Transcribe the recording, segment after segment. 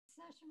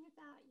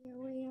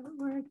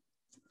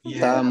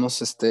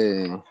Estábamos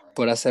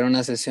por hacer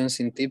una sesión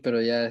sin ti,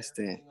 pero ya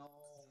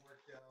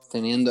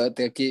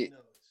teniéndote aquí,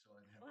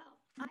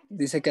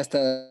 dice que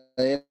hasta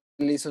él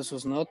hizo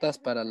sus notas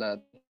para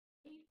la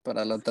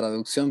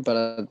traducción,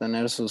 para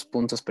tener sus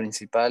puntos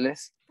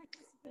principales.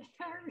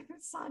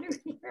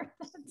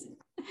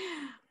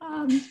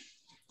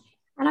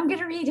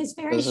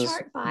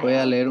 Entonces voy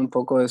a leer un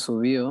poco de su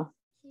bio.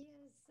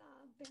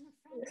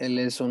 Él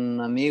es un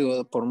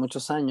amigo por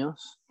muchos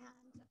años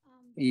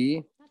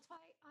y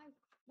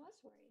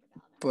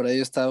por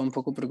ello estaba un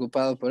poco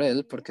preocupado por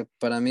él, porque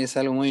para mí es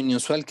algo muy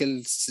inusual que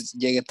él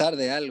llegue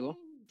tarde a algo.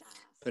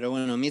 Pero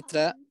bueno,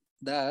 Mitra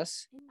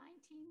Das,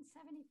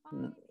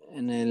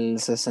 en el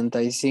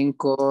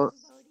 65,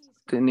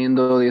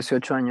 teniendo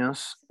 18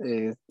 años,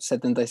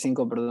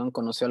 75, perdón,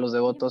 conoció a los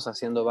devotos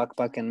haciendo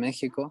backpack en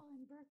México.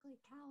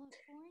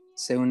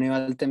 Se unió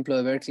al templo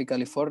de Berkeley,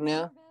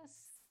 California,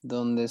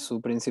 donde su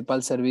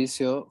principal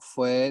servicio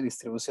fue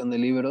distribución de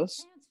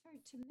libros,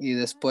 y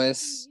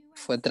después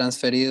fue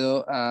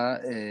transferido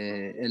al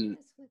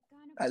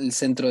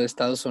centro de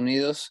Estados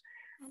Unidos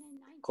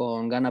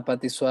con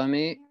Ganapati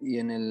Swami, y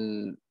en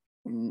el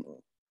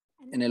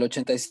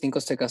 85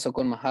 se casó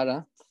con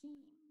Mahara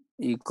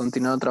y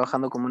continuó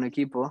trabajando como un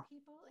equipo.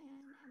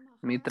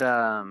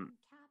 Mitra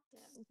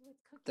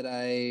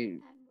trae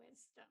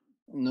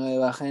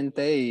nueva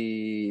gente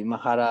y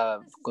Mahara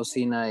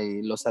cocina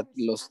y los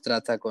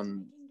trata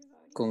con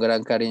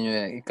gran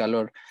cariño y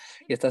calor.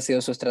 Y esta ha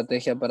sido su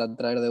estrategia para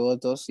atraer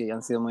devotos y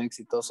han sido muy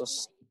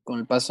exitosos con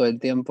el paso del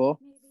tiempo.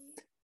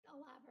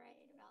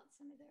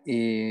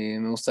 Y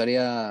me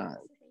gustaría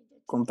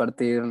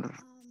compartir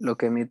lo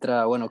que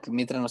Mitra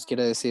nos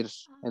quiere decir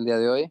el día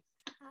de hoy.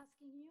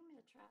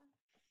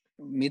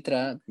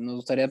 Mitra, nos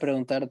gustaría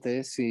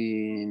preguntarte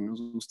si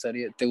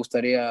te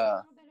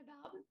gustaría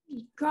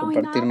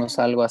compartirnos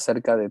algo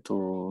acerca de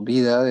tu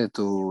vida, de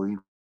tu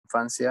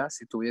infancia,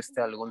 si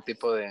tuviste algún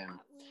tipo de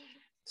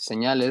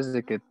señales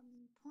de que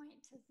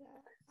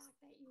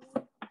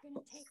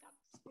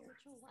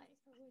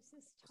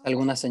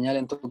alguna señal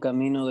en tu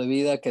camino de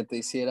vida que te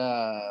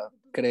hiciera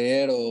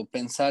creer o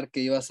pensar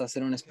que ibas a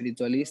ser un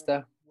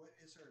espiritualista.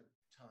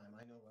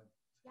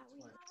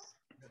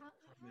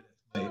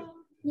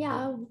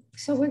 Yeah,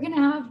 so we're going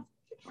to have,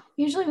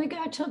 usually we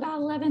go to about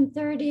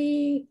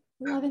 11:30,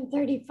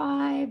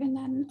 11:35, and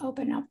then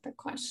open up for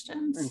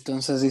questions.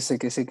 Entonces dice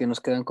que sí, que nos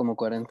quedan como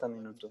 40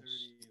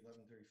 minutos.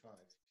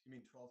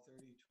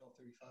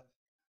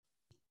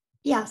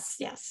 Yes,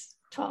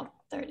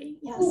 12:30,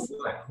 yes.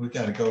 We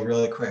gotta go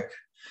really quick.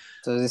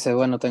 Entonces dice,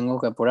 bueno,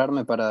 tengo que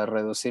apurarme para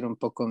reducir un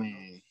poco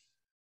mi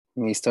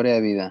historia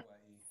de vida.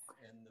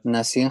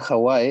 Nací en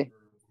Hawái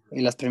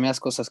y las primeras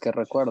cosas que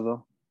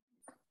recuerdo,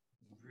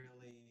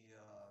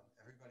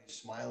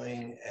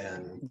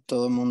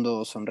 todo el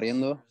mundo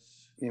sonriendo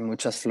y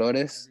muchas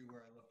flores,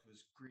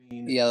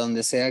 y a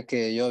donde sea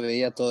que yo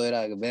veía todo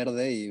era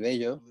verde y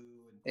bello.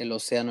 El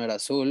océano era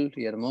azul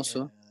y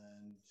hermoso.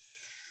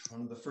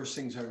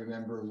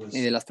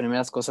 Y de las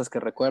primeras cosas que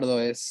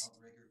recuerdo es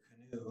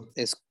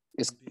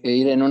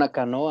ir en una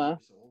canoa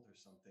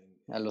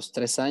a los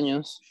 3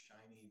 años,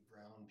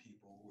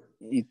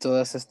 y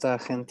toda esta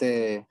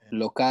gente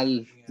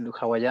local,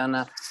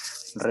 hawaiana,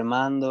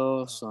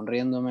 remando,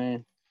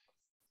 sonriéndome.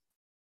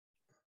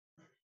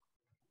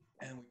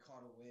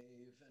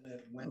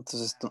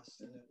 Entonces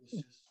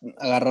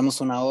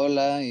agarramos una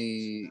ola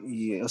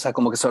y, o sea,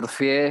 como que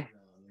surfeé,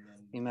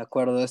 y me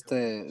acuerdo de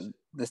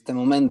este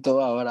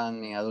momento ahora en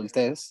mi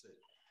adultez.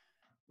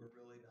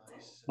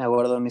 Me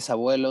acuerdo de mis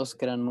abuelos,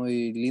 que eran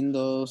muy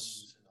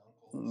lindos,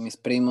 mis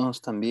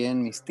primos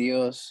también, mis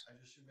tíos,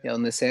 y a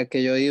donde sea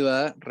que yo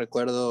iba,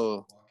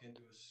 recuerdo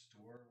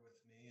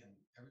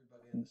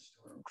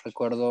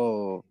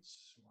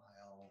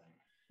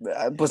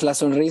pues las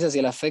sonrisas y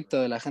el afecto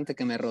de la gente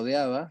que me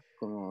rodeaba,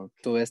 como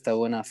tuve esta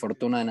buena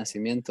fortuna de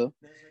nacimiento.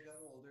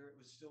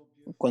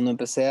 Cuando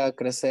empecé a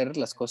crecer,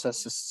 las cosas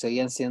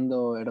seguían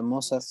siendo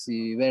hermosas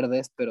y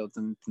verdes, pero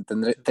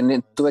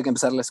tuve que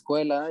empezar la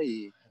escuela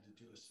y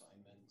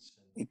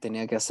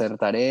tenía que hacer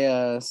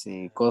tareas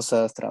y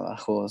cosas,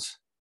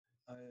 trabajos.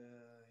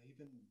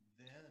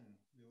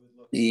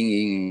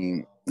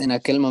 Y en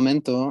aquel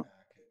momento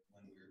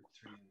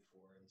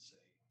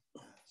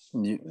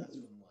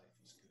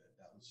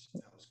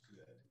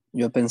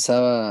yo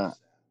pensaba,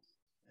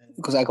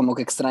 o sea, como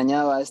que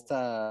extrañaba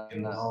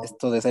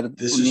esto de ser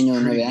un niño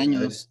de 9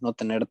 años, no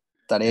tener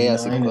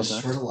tareas y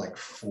cosas.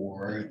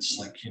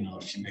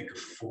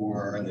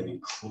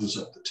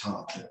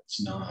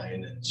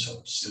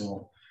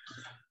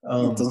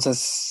 Entonces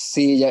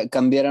sí, ya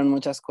cambiaron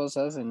muchas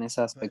cosas en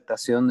esa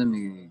expectación de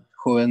mi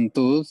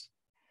juventud,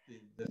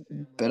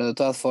 pero de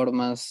todas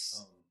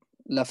formas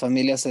la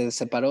familia se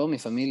separó, mi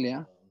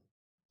familia.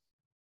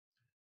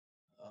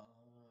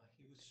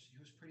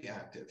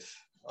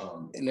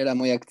 Él era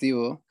muy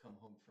activo.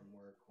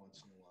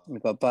 Mi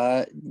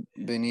papá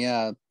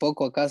venía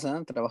poco a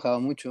casa, trabajaba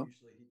mucho.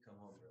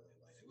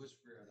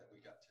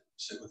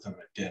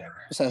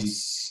 O sea,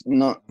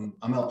 no.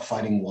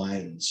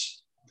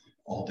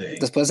 all day.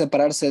 Después de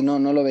separarse, no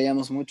lo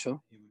veíamos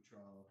mucho. He would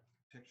draw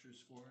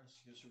pictures for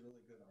us. He was a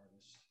really good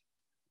artist.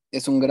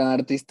 Es un gran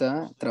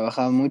artista,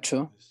 trabajaba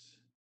mucho,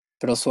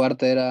 pero su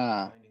arte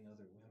era Finding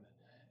other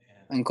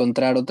women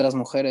encontrar otras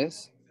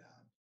mujeres. and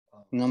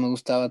that. No me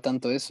gustaba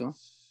tanto eso.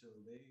 So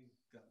they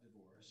got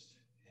divorced.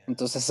 And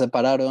Entonces se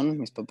separaron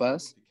mis they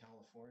papás moved to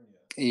California.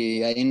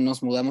 y ahí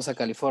nos mudamos a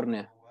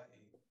California, Hawaii,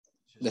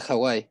 de just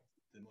Hawái.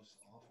 the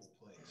most awful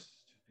place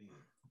to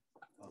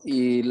be.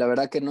 Y la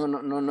verdad que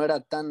no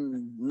era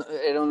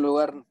era un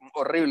lugar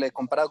horrible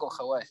comparado con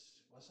Hawái.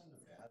 Wasn't a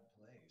bad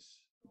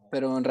place.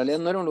 Pero en realidad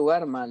no era un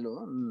lugar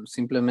malo,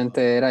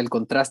 simplemente era el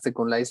contraste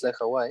con la isla de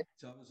Hawái.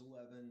 So I was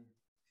 11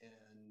 and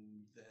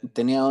then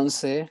Tenía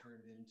 11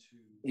 turned into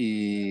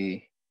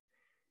y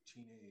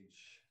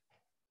teenage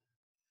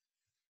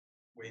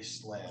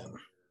wasteland. I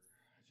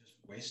just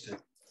wasted a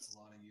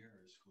lot of years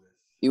with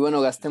Y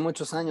bueno, gasté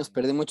muchos años,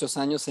 perdí muchos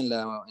años en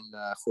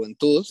la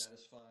juventud,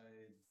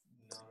 satisfied,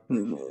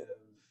 non-appreciative,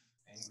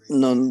 angry at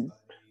no, everybody,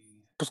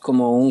 pues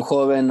como un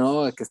joven,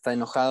 ¿no? Que está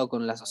enojado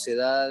con la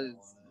sociedad,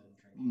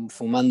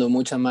 fumando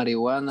mucha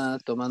marihuana,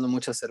 tomando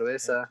mucha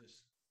cerveza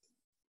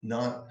and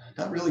just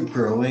not really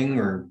growing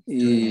or doing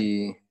y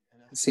anything.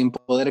 And after a sin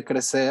while, poder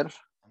crecer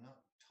I'm not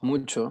talking to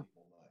mucho.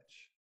 people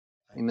much.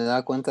 Y me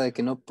daba cuenta de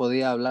que no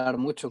podía hablar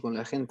mucho con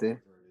la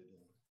gente.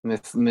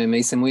 Introverted and Me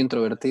hice muy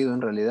introvertido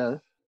en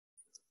realidad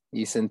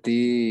y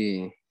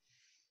sentí,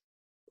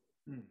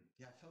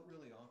 yeah, I felt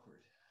really awkward.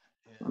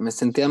 me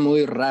sentía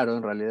muy raro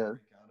en realidad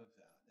Break out of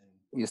that.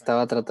 And y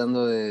estaba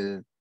tratando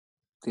de,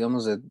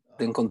 digamos, de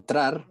I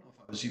encontrar. don't know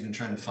if I was even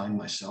trying to find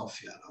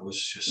myself yet. I was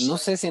just No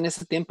sé si en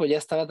ese tiempo ya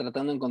estaba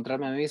tratando de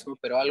encontrarme a mí mismo,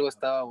 pero algo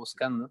estaba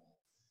buscando.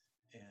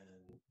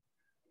 and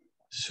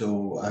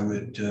so I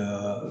would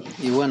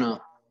Y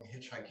bueno,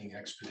 hitchhiking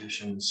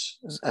expeditions.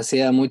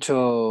 hacía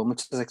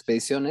muchas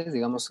expediciones,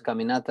 digamos,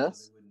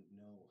 caminatas,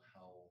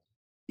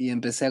 y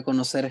empecé a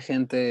conocer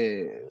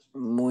gente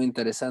muy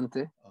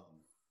interesante,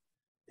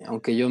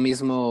 aunque yo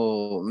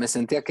mismo me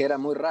sentía que era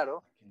muy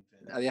raro.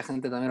 Había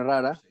gente también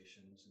rara,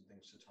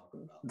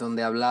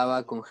 donde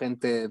hablaba con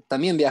gente,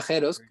 también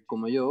viajeros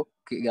como yo,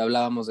 que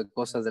hablábamos de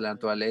cosas de la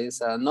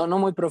naturaleza, no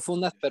muy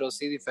profundas, pero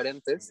sí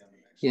diferentes.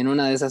 Y en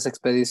una de esas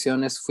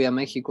expediciones fui a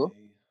México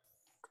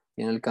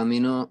y en el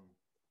camino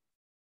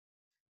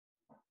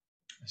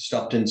I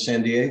stopped in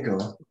San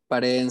Diego.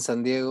 paré en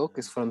San Diego,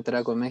 que es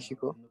frontera con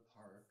México,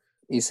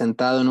 y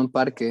sentado en un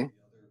parque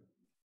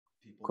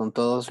con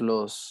todos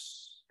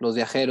los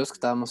viajeros que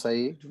estábamos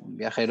ahí,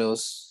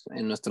 viajeros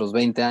en nuestros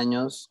 20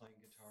 años,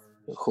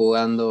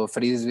 jugando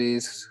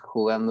frisbees,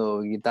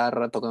 jugando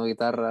guitarra, tocando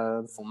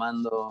guitarra,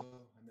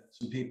 fumando.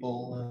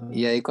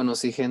 Y ahí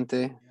conocí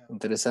gente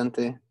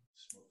interesante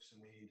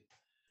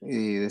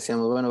y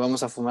decíamos, bueno,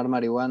 vamos a fumar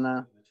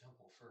marihuana,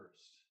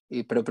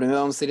 pero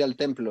primero vamos a ir al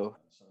templo,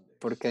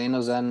 porque ahí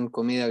nos dan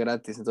comida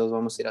gratis, entonces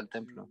vamos a ir al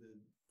templo.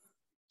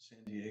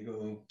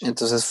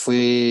 Entonces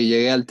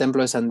llegué al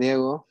templo de San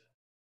Diego,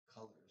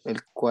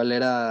 el cual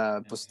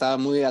pues estaba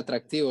muy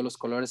atractivo, los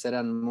colores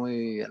eran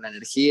la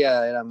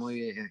energía era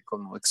muy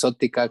como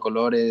exótica,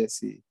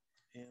 colores, y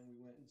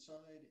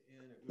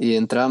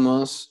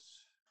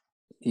entramos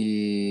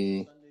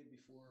y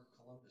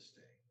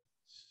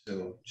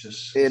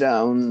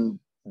era un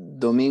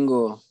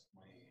domingo.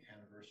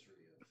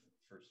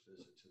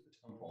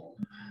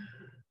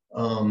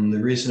 The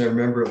reason I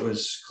remember it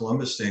was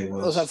Columbus Day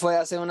O sea, was fue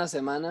hace una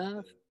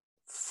semana,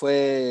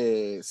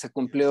 se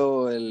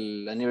cumplió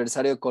el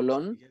aniversario de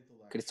Colón,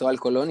 Cristóbal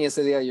Colón, y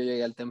ese día yo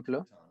llegué al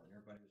templo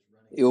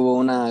y hubo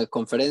una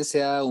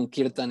conferencia, un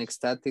kirtan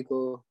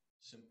extático,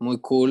 muy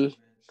cool,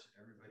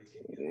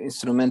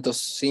 instrumentos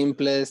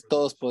simples,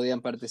 todos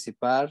podían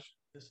participar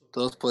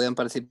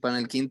en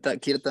el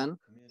kirtan.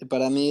 Y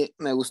para mí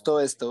me gustó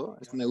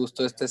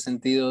este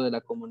sentido de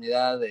la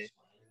comunidad, de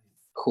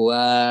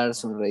jugar,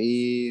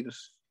 sonreír,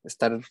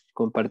 estar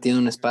compartiendo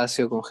un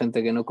espacio con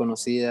gente que no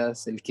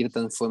conocías. El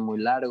kirtan fue muy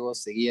largo,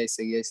 seguía y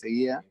seguía y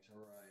seguía.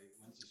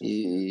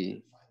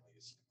 Y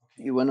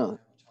bueno,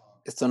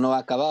 esto no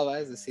acababa,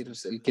 es decir,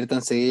 el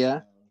kirtan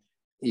seguía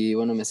y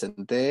bueno, me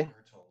senté,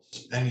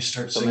 and you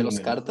start tomé los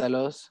singing it.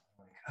 cártalos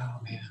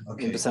Oh man, y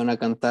okay. empezaron a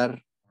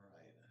cantar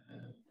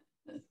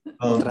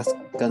otras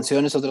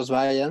canciones, otros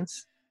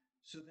vayans.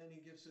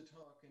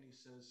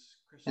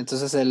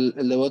 Entonces el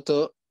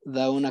devoto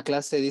da una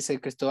clase y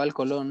dice: Cristóbal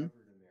Colón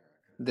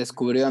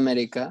descubrió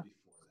América.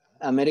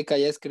 América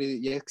ya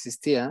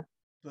existía,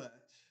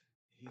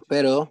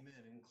 pero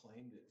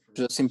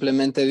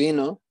simplemente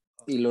vino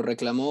y lo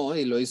reclamó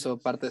y lo hizo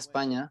parte de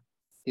España.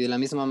 Y de la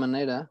misma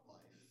manera,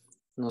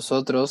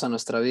 nosotros a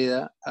nuestra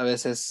vida a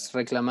veces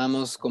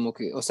reclamamos como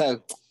que, o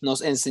sea,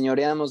 nos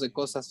enseñoreamos de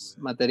cosas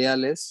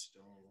materiales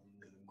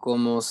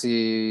como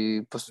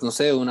si, pues no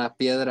sé, una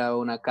piedra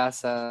o una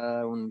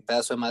casa, un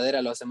pedazo de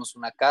madera lo hacemos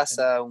una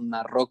casa,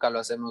 una roca lo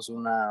hacemos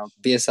una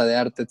pieza de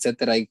arte,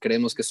 etcétera, y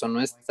creemos que son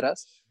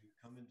nuestras.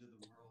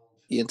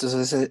 Y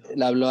entonces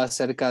él habló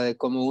acerca de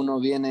cómo uno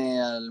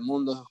viene al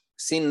mundo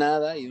sin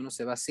nada y uno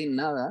se va sin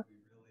nada.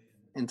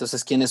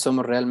 Entonces, ¿quiénes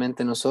somos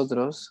realmente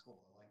nosotros?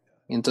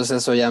 Y entonces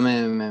eso ya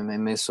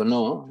me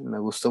sonó, me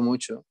gustó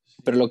mucho.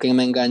 Pero lo que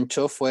me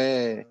enganchó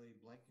fue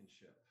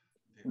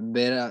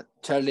ver a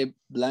Charlie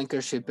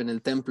Blankenship en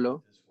el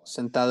templo,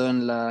 sentado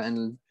en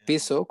el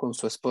piso con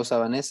su esposa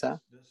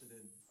Vanessa.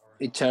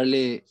 Y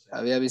Charlie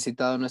había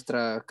visitado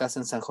nuestra casa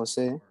en San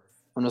José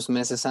unos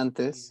meses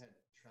antes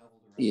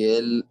y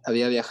él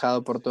había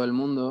viajado por todo el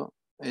mundo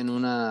en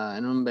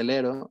un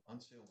velero,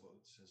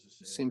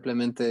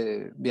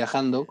 simplemente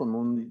viajando como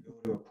un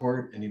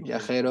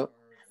viajero,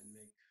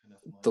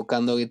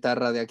 tocando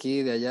guitarra de aquí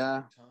y de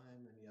allá,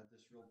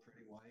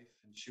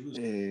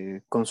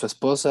 con su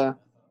esposa.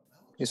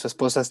 Y su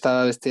esposa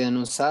estaba vestida en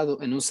un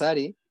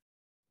sari.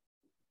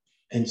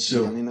 And Y a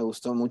so mí me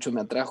gustó mucho,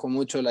 me atrajo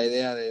mucho la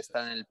idea de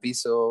estar en el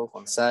piso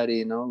con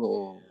sari,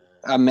 ¿no?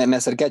 Me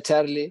acerqué a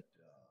Charlie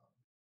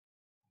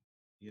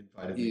he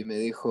invited y me. me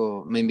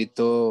dijo, me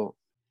invitó,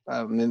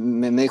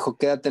 me dijo,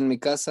 quédate en mi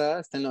casa,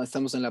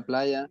 estamos en la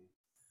playa.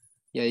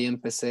 Y ahí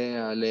empecé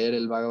a leer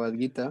el Bhagavad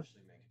Gita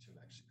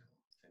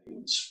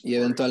y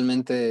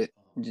eventualmente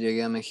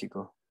llegué a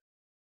México.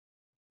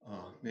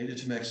 Made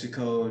it to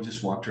Mexico,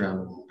 just walked around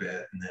a little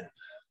bit and then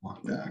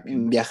walked back.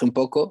 And Viajé un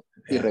poco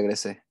y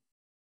regresé.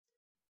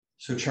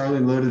 so Charlie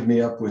loaded me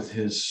up with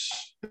his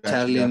Back to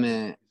Charlie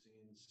God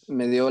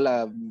me dio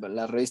la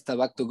revista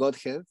Back to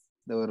Godhead,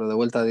 de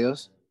vuelta a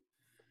Dios,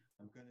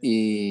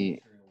 y,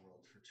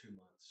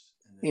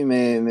 y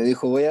me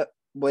dijo, voy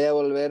a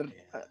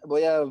volver,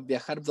 voy a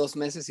viajar 2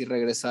 meses y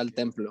regresar al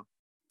templo.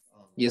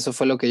 Y eso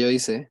fue lo que yo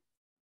hice.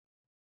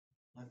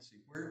 Let's see,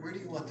 where do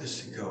you want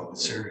this to go?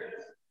 Is there,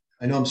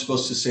 I know I'm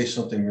supposed to say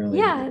something really.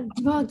 Yeah,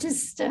 well,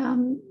 just,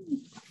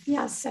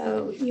 yeah,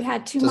 so you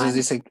had 2 Entonces months.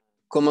 dice,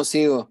 ¿cómo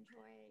sigo?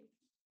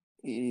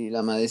 Y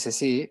la madre dice,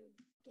 sí.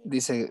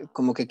 Dice,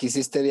 como que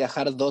quisiste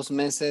viajar 2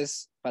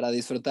 meses para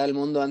disfrutar el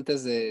mundo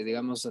antes de,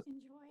 digamos,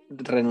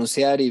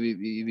 renunciar y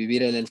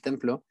vivir en el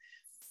templo.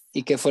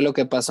 ¿Y qué fue lo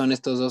que pasó en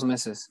estos 2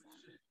 meses?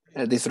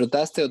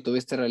 ¿Disfrutaste o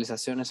tuviste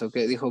realizaciones o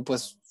qué? Dijo,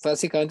 pues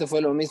básicamente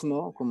fue lo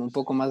mismo, como un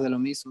poco más de lo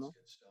mismo.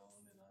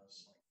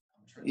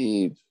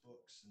 Y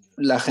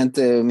la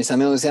gente, mis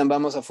amigos decían,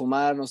 vamos a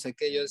fumar, no sé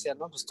qué. Yo decía,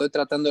 no, pues estoy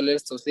tratando de leer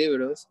estos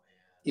libros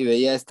y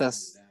veía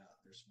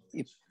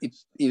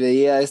y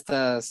veía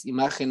estas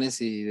imágenes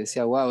y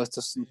decía, wow, esto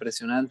es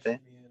impresionante.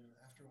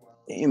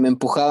 Y me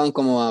empujaban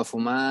como a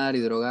fumar y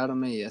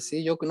drogarme y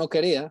así. Yo no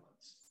quería.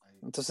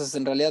 Entonces,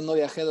 en realidad no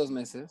viajé 2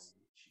 meses.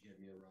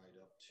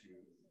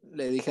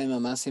 Le dije a mi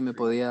mamá si me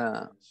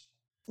podía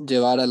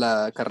llevar a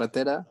la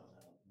carretera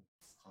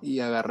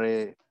y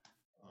agarré,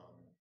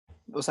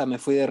 o sea, me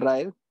fui de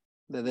ride,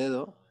 de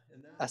dedo,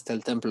 hasta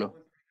el templo.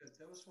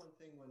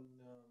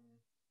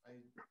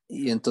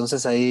 Y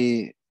entonces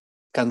ahí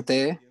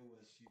canté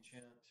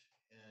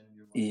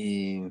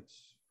y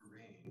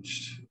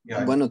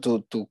bueno,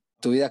 tu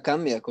vida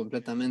cambia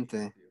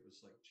completamente.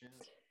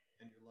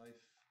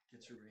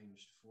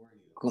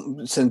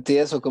 Sentí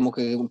eso, como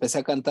que empecé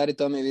a cantar y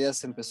toda mi vida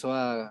se empezó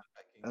a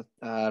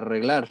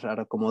arreglar,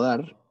 a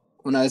acomodar.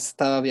 Una vez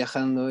estaba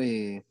viajando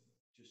y,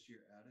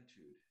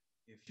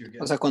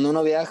 o sea, cuando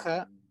uno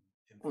viaja,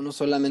 uno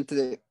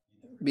solamente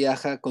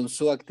viaja con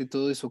su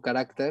actitud y su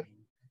carácter,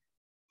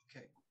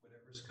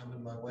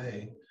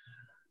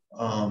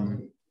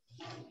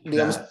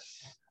 digamos,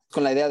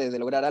 con la idea de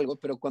lograr algo,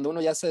 pero cuando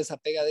uno ya se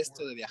desapega de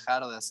esto de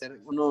viajar o de hacer,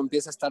 uno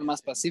empieza a estar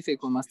más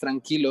pacífico, más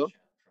tranquilo.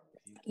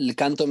 El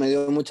canto me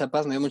dio mucha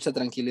paz, me dio mucha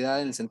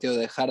tranquilidad en el sentido de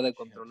dejar de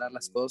controlar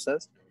las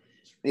cosas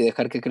y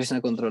dejar que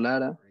Krishna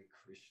controlara.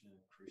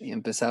 Y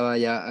empezaba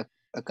ya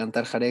a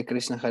cantar Hare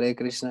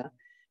Krishna,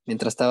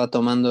 mientras estaba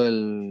tomando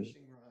el,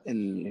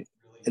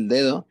 el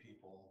dedo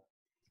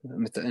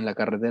en la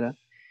carretera.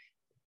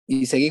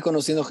 Y seguí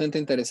conociendo gente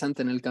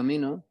interesante en el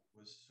camino.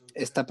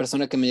 Esta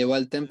persona que me llevó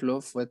al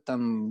templo fue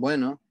tan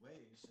bueno,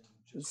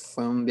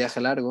 fue un viaje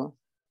largo.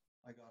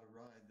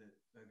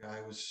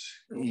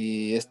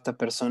 Y esta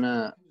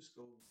persona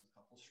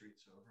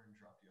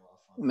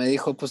me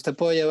dijo, pues te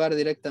puedo llevar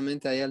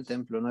directamente ahí al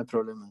templo, no hay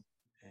problema.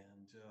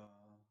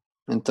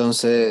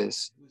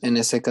 Entonces, en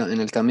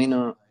el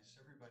camino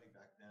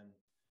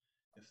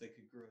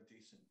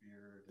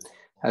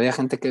había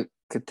gente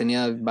que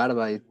tenía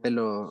barba y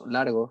pelo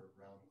largo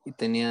y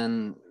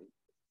tenían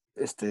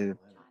este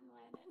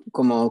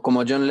como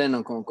John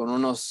Lennon, como con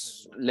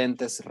unos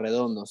lentes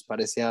redondos,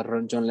 parecía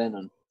John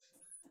Lennon.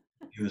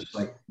 He was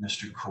like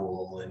Mr.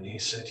 Cool and he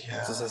said, yeah.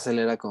 Entonces él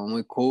era como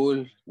muy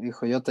cool,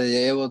 dijo, yo te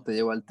llevo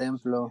al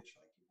templo.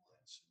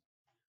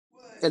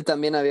 Él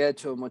también había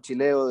hecho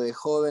mochileo de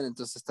joven,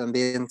 entonces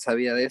también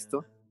sabía de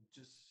esto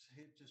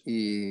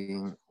y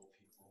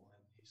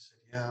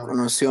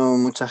conoció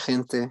mucha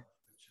gente.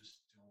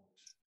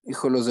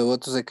 Dijo, los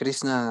devotos de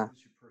Krishna.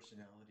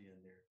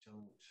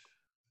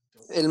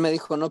 Él me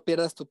dijo, no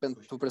pierdas tu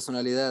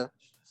personalidad,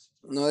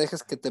 no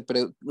dejes que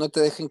no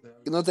te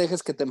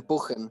dejes que te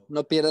empujen,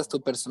 no pierdas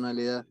tu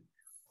personalidad.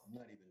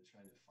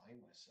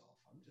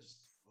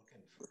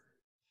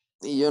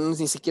 Y yo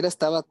ni siquiera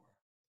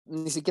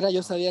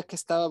yo sabía qué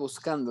estaba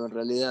buscando en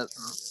realidad,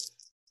 ¿no?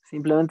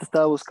 Simplemente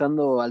estaba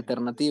buscando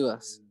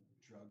alternativas.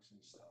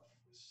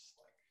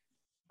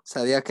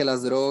 Sabía que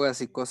las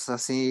drogas y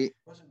cosas así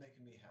wasn't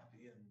making me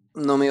happy.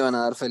 And no me iban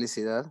a dar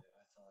felicidad. I thought,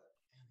 man,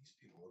 these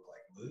people look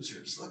like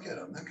losers. Look at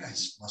him. That guy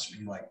must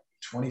be like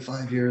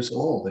 25 years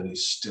old and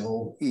he's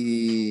still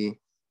Y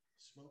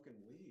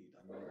smoking weed.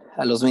 I mean,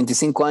 a los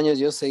 25 años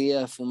yo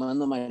seguía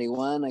fumando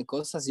marihuana y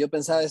cosas. Yo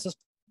pensaba, eso es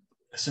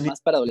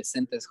más para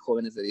adolescentes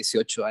jóvenes de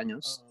 18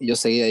 años. Y yo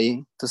seguía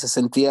ahí. Entonces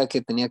sentía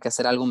que tenía que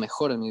hacer algo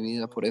mejor en mi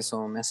vida. Por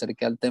eso me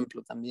acerqué al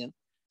templo también.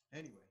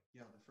 anyway,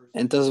 yeah, the first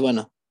Entonces,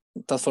 bueno,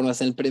 de todas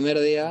formas, el primer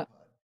día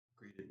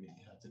greeted me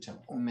at the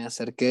temple. me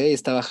acerqué y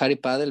estaba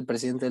Haripad, el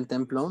presidente del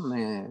templo.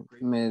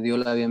 Me dio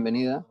la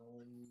bienvenida.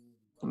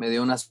 Me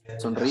dio una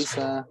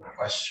sonrisa.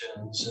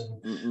 Questions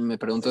and Me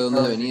preguntó de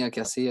dónde venía,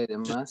 qué hacía y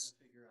demás.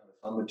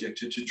 I'm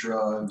addicted to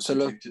drugs,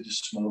 Solo addicted to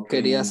smoking.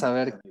 quería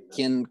saber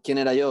quién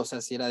era yo, o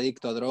sea, si era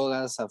adicto a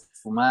drogas, a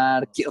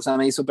fumar. O sea,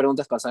 me hizo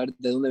preguntas para saber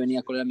de dónde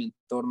venía, cuál era mi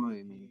entorno.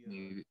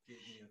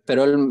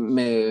 Pero él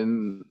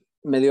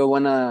me dio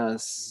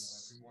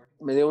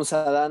me dio un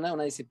sadhana,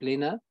 una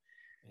disciplina,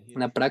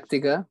 una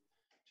práctica,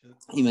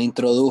 y me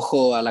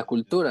introdujo a la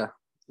cultura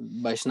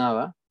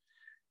Vaishnava.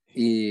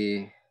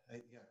 Y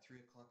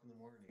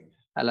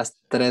a las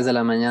 3 de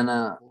la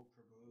mañana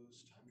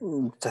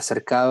se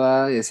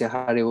acercaba y decía,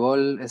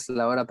 Haribol, es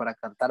la hora para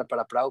cantar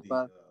para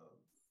Prabhupada.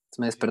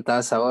 Me despertaba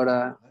a esa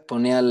hora,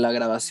 ponía la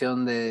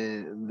grabación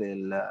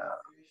la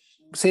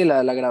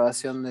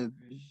grabación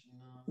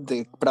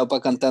de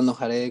Prabhupada cantando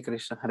Hare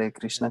Krishna,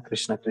 Krishna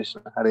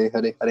Krishna, Hare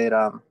Hare, Hare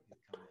Ram,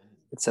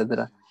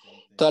 etc.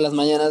 Todas las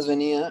mañanas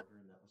venía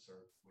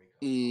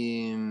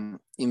y,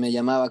 y me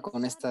llamaba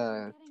con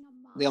esta,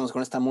 digamos,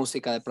 con esta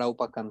música de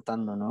Prabhupada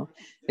cantando, ¿no?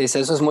 Dice,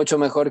 eso es mucho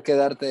mejor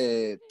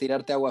que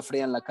tirarte agua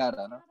fría en la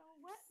cara, ¿no?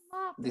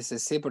 Dice,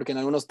 sí, porque en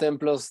algunos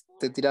templos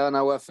te tiraban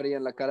agua fría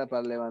en la cara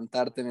para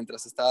levantarte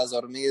mientras estabas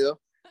dormido,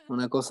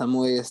 una cosa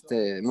muy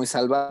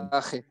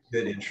salvaje.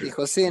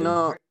 Dijo, sí,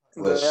 no,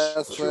 en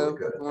realidad fue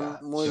una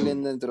muy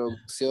linda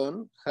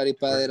introducción.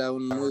 Haripad era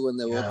un muy buen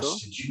devoto,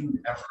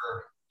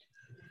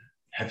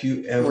 Have you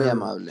muy ever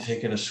amable.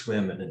 taken a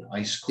swim in an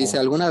ice Dice, cold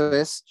 ¿alguna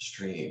vez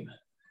stream?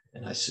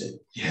 And I said,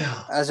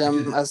 yeah.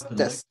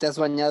 te has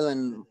bañado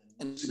en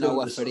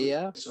agua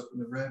fría?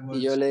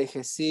 Y yo le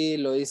dije, sí,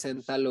 lo hice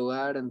en tal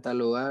lugar, en tal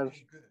lugar.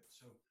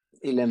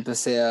 Y le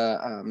empecé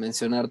a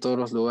mencionar todos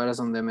los lugares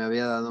donde me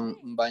había dado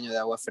un baño de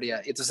agua fría.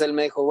 Y entonces él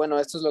me dijo, bueno,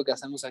 esto es lo que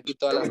hacemos aquí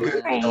todas las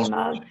mañanas.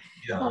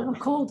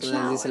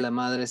 Entonces dice la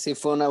madre, sí,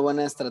 fue una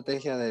buena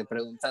estrategia de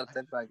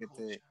preguntarte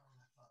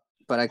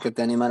para que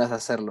te animaras a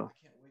hacerlo.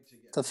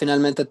 Entonces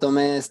finalmente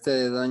tomé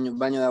este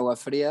baño de agua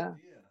fría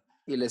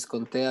y les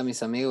conté a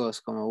mis amigos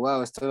como,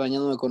 wow, estoy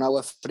bañándome con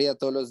agua fría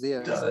todos los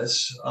días.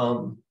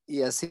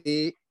 Y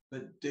así,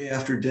 day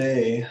after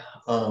day,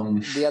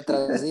 día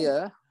tras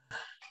día,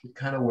 it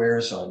kind of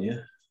wears on you,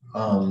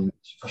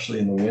 especially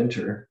in the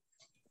winter.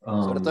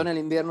 sobre todo en el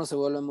invierno se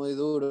vuelve muy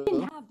duro. We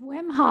didn't have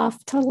Wim Hof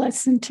to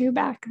listen to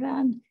back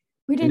then.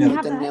 We No didn't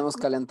have Teníamos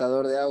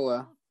calentador de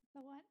agua.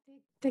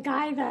 the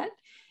guy that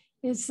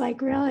is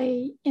like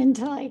really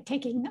into like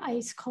taking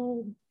ice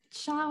cold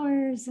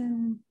showers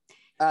and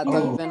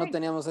Todavía no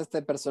teníamos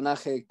este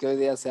personaje que hoy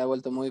día se ha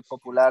vuelto muy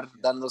popular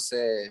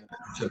dándose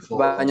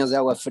baños de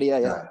agua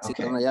fría y así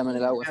una llama en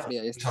el agua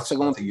fría. Y este es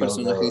como un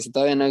personaje. Dice,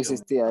 todavía no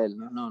existía él.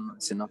 No,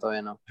 dice, no,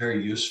 todavía no.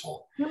 Very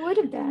useful. it would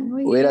have been.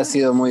 Hubiera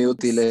sido muy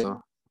útil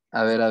eso.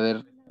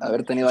 Haber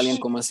tenido a alguien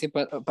como así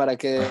para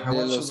que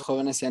los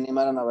jóvenes se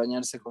animaran a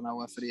bañarse con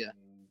agua fría.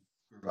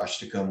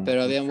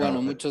 Pero habían,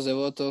 bueno, muchos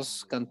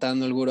devotos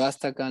cantando el Guru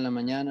Astaka en la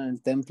mañana en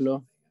el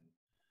templo.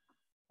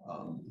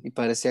 Y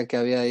parecía que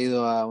había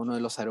ido a uno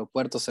de los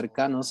aeropuertos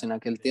cercanos en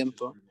aquel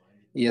tiempo.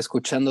 Y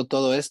escuchando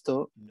todo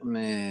esto,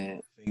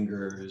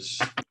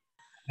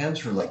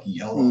 Hands were like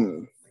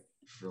yellow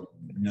from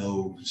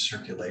no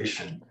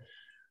circulation.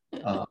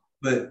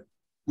 But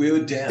we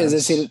would dance. Es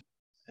decir,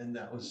 and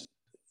that was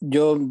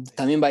yo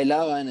también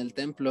bailaba en el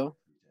templo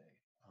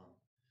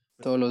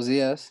todos los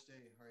días.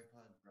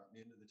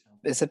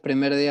 Ese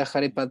primer día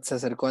Haripad se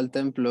acercó al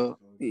templo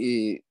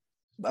y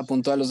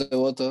apuntó a los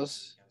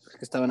devotos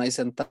que estaban ahí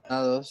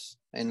sentados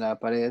en la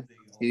pared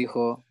y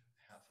dijo,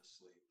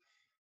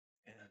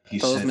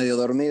 todos medio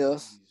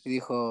dormidos, y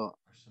dijo,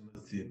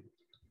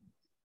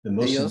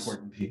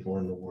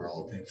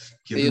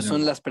 ellos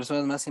son las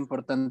personas más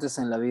importantes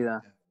en la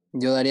vida.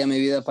 Yo daría mi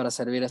vida para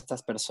servir a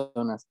estas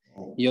personas.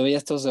 Y yo veía a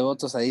estos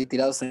devotos ahí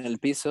tirados en el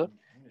piso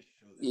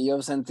y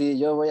yo sentí,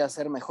 yo voy a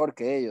ser mejor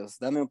que ellos.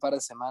 Dame un par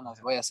de semanas,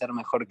 voy a ser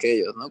mejor que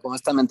ellos, ¿no? Como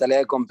esta mentalidad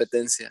de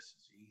competencia.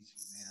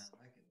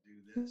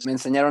 Me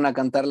enseñaron a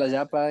cantar la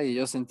yapa y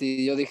yo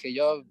dije,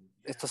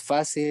 esto es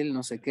fácil,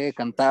 no sé qué,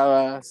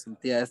 cantaba,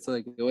 sentía esto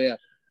de que voy a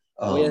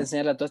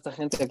enseñarle a toda esta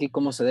gente aquí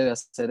cómo se debe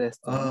hacer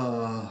esto,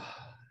 ¿no?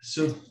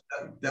 So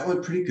that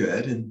went pretty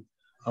good.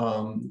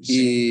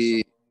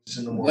 Y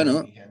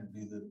bueno,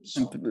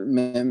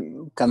 me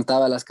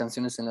cantaba las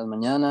canciones en las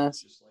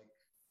mañanas.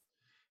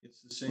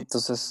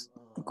 Entonces,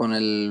 con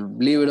el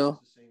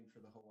libro,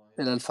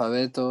 el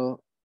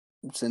alfabeto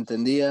se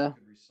entendía,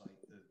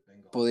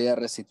 podía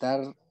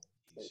recitar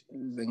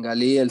el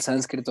bengalí, el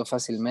sánscrito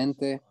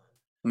fácilmente.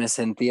 me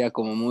sentía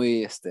como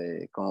muy,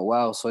 como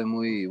wow, soy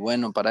muy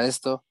bueno para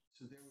esto.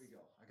 So there we go.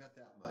 I got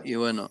that much. Y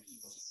bueno,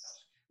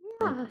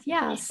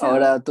 Yeah. So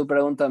ahora tú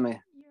pregúntame.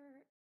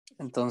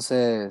 your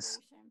Entonces,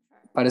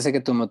 motivation for parece que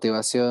tu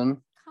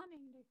motivación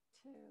coming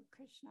to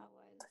Krishna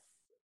was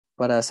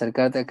para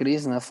acercarte a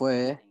Krishna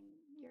fue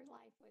something your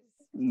life was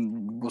just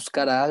kind of,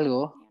 buscar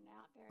algo,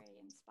 not very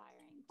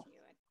inspiring to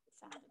you. It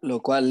sounded lo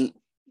like cual, you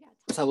got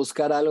o sea,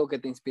 buscar algo que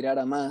te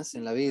inspirara más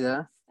en la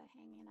vida, the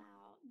hanging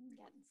out and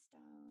getting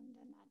stoned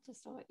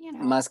and that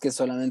just, más que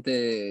solamente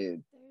there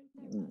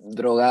must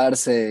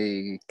drogarse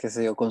y, qué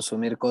sé yo,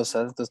 consumir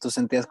cosas. Entonces tú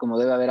sentías como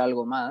debe haber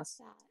algo más.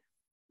 that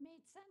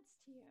made sense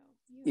to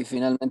you. Y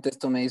finalmente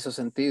esto me hizo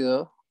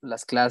sentido.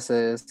 Las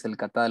clases, el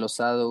kata de los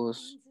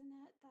sadhus, Things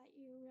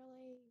in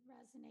it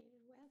that you really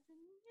resonated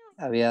with,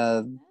 and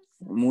había this,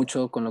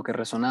 mucho con lo que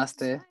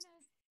resonaste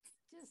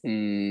just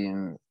y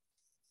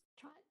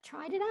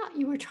tried it out.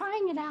 You were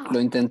trying it out. lo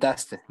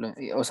intentaste.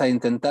 O sea,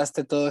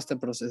 intentaste todo este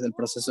proceso, el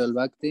proceso del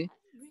bhakti.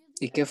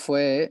 ¿Y qué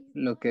fue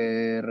lo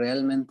que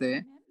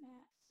realmente,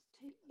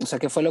 o sea,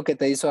 qué fue lo que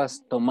te hizo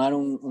tomar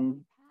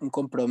un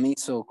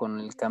compromiso con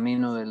el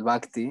camino del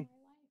bhakti?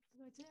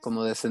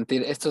 Como de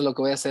sentir, esto es lo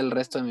que voy a hacer el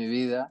resto de mi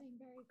vida.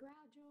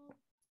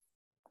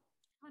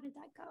 How did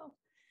that go?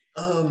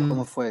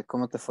 ¿Cómo fue?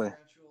 ¿Cómo te fue?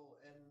 Gradual,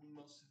 and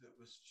most of it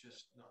was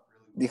just not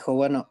really Dijo, working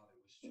bueno, out.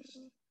 It was just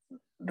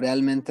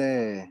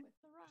realmente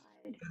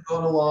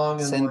going along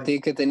and like sentí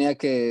que tenía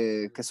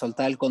que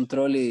soltar el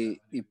control y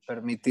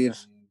permitir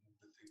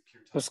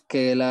pues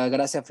que la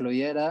gracia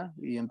fluyera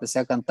y empecé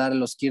a cantar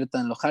los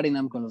kirtan, los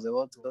harinam con los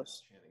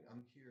devotos.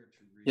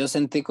 Yo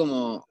sentí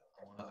como,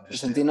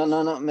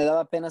 no, me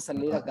daba pena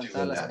salir a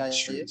cantar a las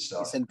calles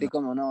y sentí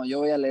como, no, yo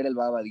voy a leer el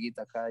Bhagavad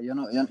Gita acá, yo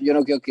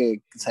no quiero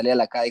que salga a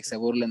la calle y se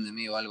burlen de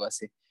mí o algo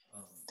así.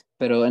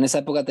 Pero en esa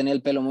época tenía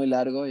el pelo muy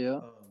largo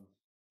yo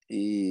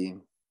y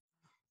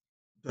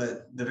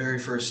But the very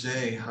first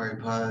day,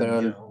 Haripad, pero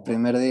el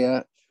primer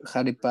día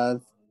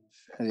Haripad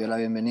me dio la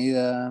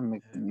bienvenida,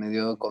 me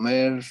dio de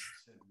comer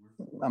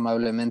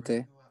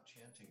amablemente.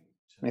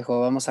 Me dijo,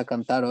 vamos a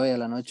cantar hoy a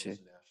la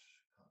noche.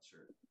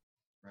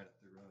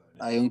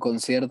 Hay un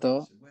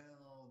concierto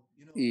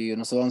y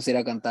nosotros vamos a ir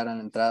a cantar en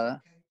la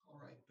entrada.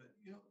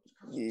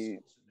 Y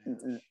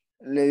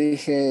le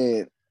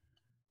dije,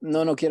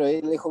 no, no quiero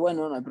ir. Le dijo,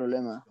 bueno, no hay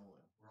problema.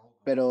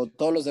 Pero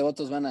todos los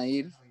devotos van a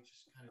ir.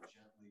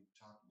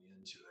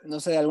 No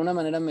sé, de alguna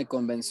manera me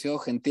convenció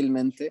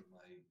gentilmente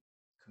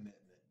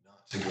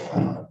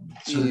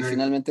y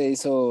finalmente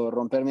hizo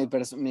romper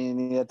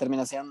mi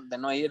determinación de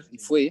no ir y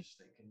fui.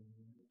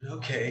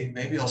 Okay,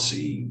 maybe I'll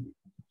see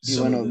Y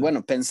some of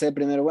bueno, pensé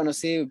primero, bueno,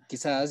 sí,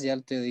 quizás ya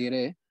te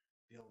diré.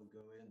 be able to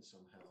go in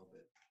somehow,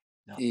 but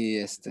no.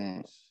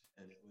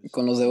 Y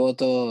con los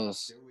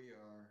devotos, There we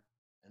are,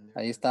 and there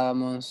ahí were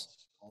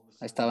estábamos, all of a ahí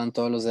sudden estaban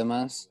todos los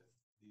demás.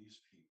 with these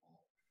people.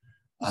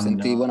 Y I'm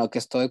sentí, not bueno, que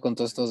estoy con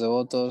todos estos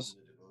devotos. the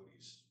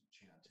devotees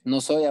chanting.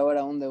 No soy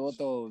ahora un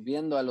devoto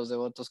viendo a los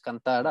devotos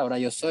cantar, ahora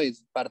yo soy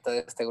parte de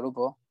este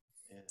grupo.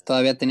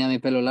 Todavía tenía mi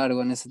pelo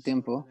largo en ese The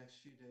tiempo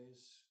next few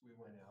days we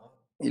went out.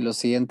 y los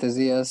siguientes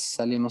días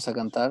salimos a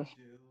cantar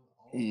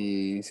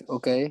y,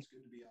 ok, It's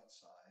good to be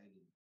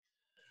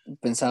outside.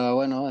 pensaba,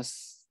 bueno,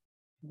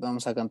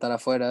 vamos a cantar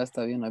afuera,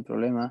 está bien, no hay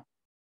problema.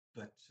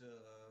 But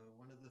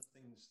one of the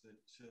things that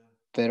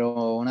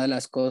Pero una de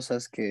las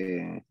cosas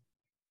que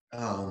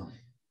um,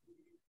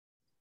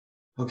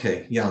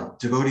 okay, yeah,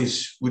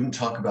 devotees wouldn't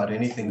talk about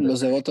anything but los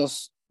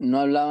devotos no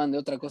hablaban de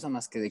otra cosa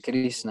más que de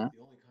Krishna.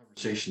 the only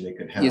conversation they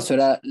could Y have. eso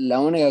era la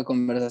única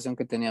conversación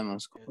que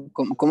teníamos.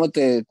 ¿Cómo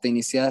te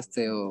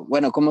iniciaste? O,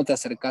 bueno, ¿cómo te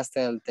acercaste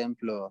al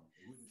templo?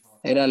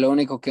 Era lo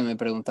único que me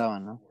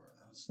preguntaban, ¿no?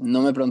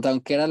 No me preguntaban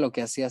qué era lo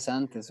que hacías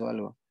antes o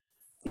algo.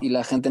 Y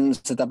la gente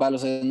se tapaba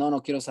los ojos, no,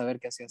 no quiero saber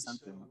qué hacías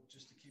antes, ¿no?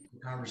 Just to keep the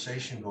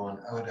conversation going,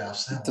 I would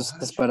ask them, well, how Entonces,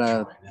 did you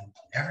join? And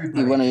y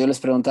everybody bueno, yo had les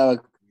preguntaba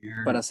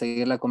weird para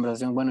seguir la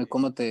conversación, bueno, ¿y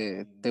cómo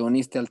te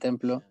uniste al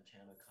templo?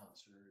 Santana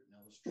concert.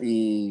 That was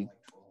Y like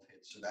 12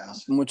 hits of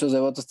acid. muchos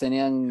devotos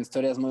tenían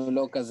historias muy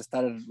locas de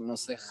estar, no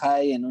sé,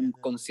 high en un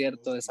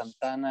concierto de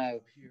Santana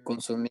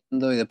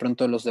consumiendo y de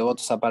pronto los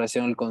devotos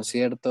aparecieron en el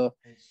concierto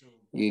And so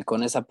y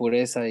con esa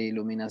pureza e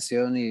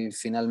iluminación y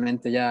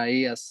finalmente ya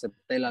ahí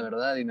acepté la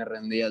verdad y me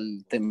rendí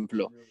al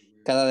templo.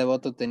 Cada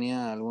devoto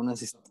tenía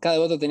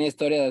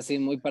historias así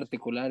muy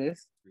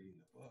particulares reading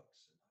the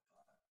books.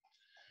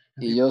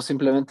 And y people yo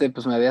simplemente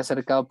pues me había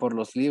acercado por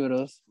los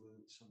libros.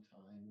 flute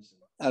sometimes.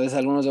 And A veces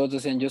algunos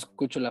devotos decían, yo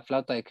escucho la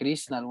flauta de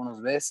Krishna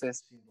algunas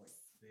veces. it seemed like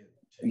they had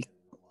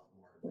taken a lot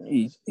more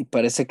medicine. Y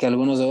parece que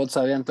algunos devotos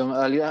habían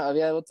tomado,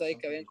 había devotos ahí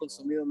que habían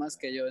consumido más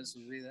que yo en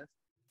sus vidas.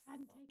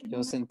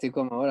 Yo sentí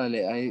como,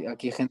 órale, hay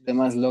aquí gente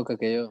más loca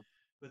que yo.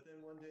 But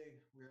then one day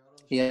we were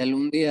out on the Y street.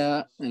 un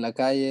día en la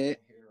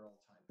calle My hair all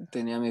tied back.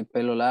 tenía mi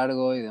pelo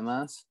largo y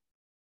demás.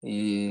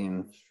 Y,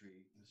 On the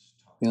street, this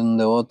y talking un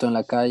devoto en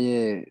la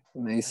calle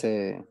me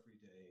dice, every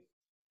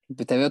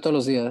day. te veo todos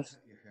los días.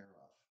 Cut your hair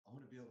off. I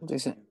want to be able to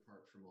Dice, tell you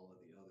apart from all of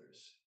the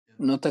others.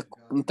 And the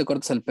guy no te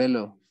cortes el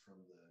pelo. from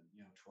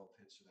the 12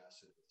 hits of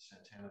acid at the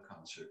Santana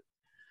concert.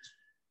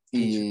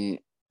 Y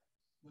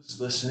was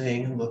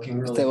listening and looking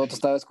este really devoto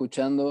estaba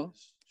escuchando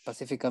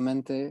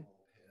pacíficamente,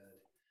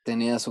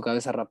 tenía su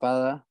cabeza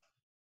rapada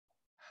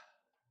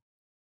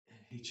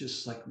he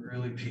just like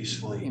really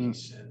peacefully y, he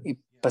said, y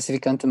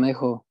pacíficamente me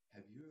dijo,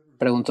 have you ever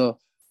preguntó,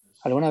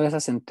 ¿alguna vez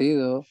has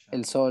sentido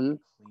el sol,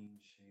 clean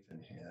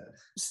shaven head?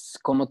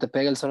 cómo te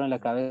pega el sol en la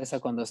cabeza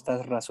cuando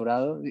estás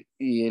rasurado?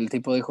 Y el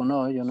tipo dijo,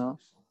 no, yo no.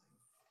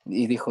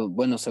 Y dijo,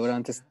 bueno,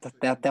 seguramente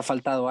te ha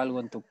faltado algo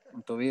en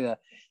tu vida.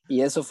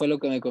 Y eso fue lo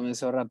que me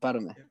comenzó a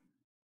raparme.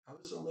 I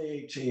was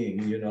only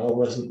 18, you know, I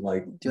wasn't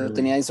like Yo really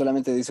tenía ahí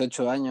solamente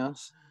 18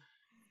 años.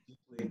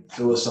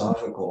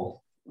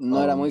 philosophical.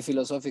 No era muy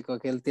filosófico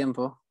aquel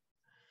tiempo.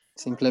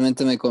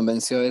 Simplemente me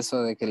convenció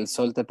eso de que el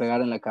sol te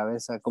pegara en la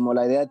cabeza. Como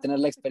la idea de tener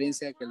la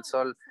experiencia de que el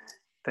sol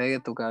pegue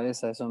tu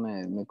cabeza, eso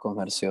me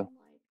convenció.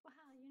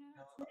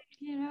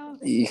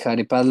 Y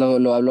Haripad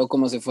lo habló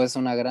como si fuese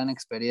una gran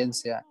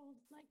experiencia.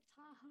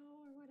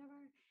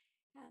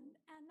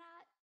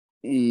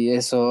 Y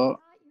eso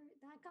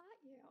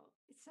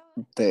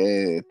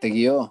te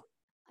guió.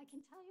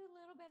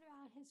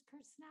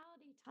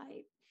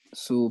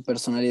 Su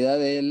personalidad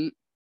de él,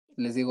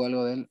 les digo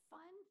algo de él,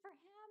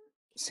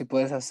 si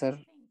puedes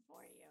hacer,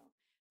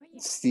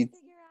 si,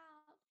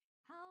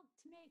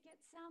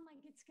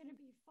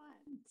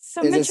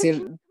 es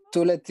decir,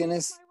 tú le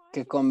tienes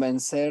que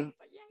convencer,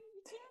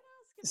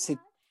 si,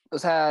 o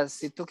sea,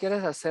 si tú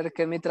quieres hacer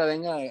que Mitra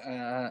venga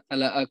a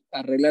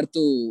arreglar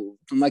tu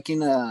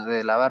máquina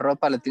de lavar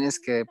ropa, le tienes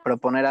que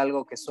proponer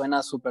algo que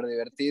suena súper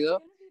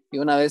divertido y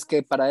una vez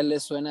que para él le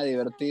suena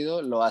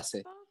divertido, lo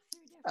hace.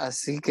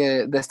 Así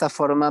que de esta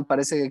forma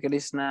parece que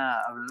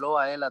Krishna habló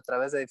a él a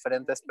través de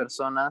diferentes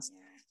personas.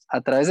 A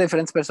través de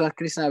diferentes personas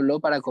Krishna habló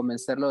para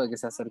convencerlo de que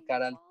se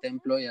acercara al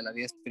templo y a la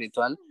vida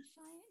espiritual.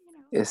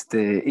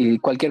 Y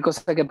cualquier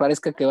cosa que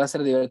parezca que va a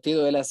ser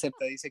divertido, él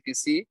acepta, dice que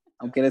sí,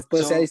 aunque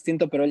después sea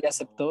distinto, pero él ya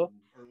aceptó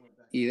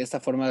y de esta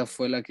forma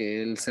fue la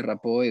que él se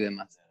rapó y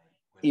demás.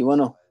 Y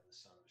bueno,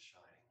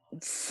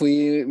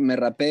 me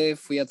rapé,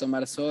 fui a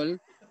tomar sol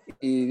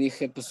y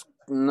dije, pues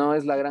no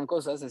es la gran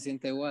cosa, se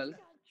siente igual.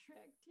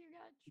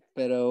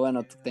 Pero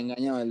bueno, te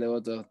engañó el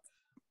devoto.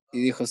 Y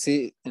dijo,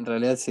 sí, en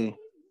realidad sí.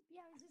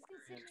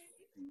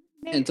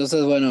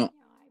 Entonces, bueno,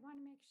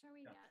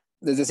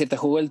 es decir, te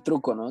jugó el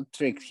truco, ¿no? He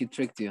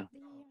tricked you.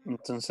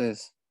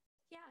 Entonces,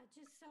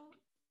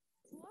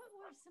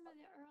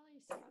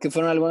 ¿qué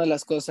fueron algunas de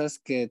las cosas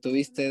que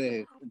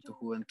tuviste en tu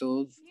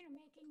juventud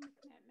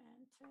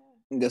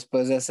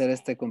después de hacer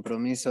este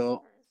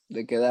compromiso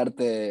de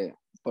quedarte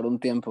por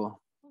un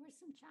tiempo?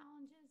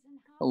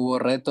 ¿Hubo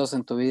retos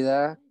en tu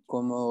vida?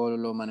 ¿Cómo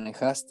lo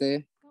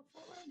manejaste?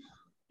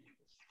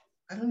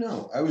 I don't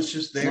know. I was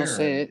just No there.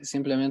 sé,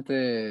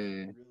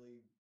 simplemente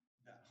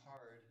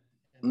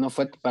no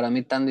fue para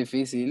mí tan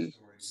difícil.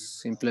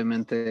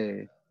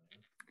 Simplemente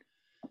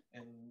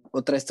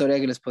otra historia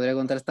que les podría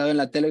contar. Estaba en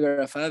la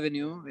Telegraph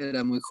Avenue,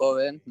 era muy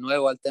joven,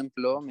 nuevo al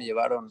templo. Me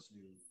llevaron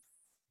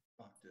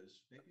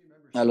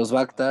a los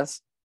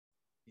Bhaktas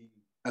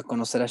a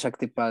conocer a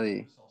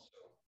Shaktipadi.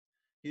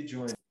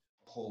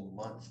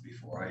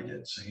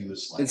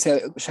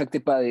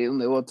 Shaktipadi, un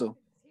devoto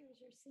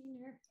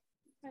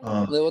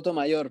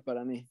mayor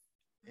para mí,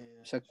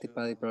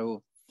 Shaktipadi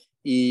Prabhu.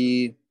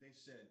 Y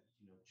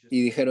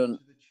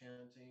dijeron,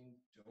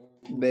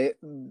 ve,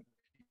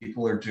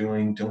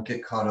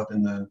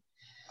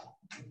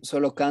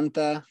 solo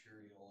canta,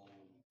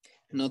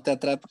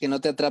 que no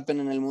te atrapen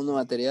en el mundo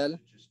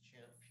material.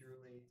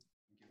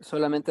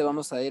 Solamente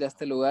vamos a ir a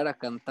este lugar a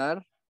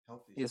cantar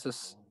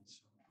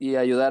y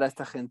ayudar a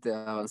esta gente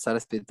a avanzar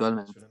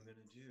espiritualmente.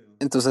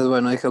 Entonces,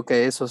 bueno, dije, ok,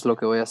 eso es lo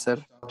que voy a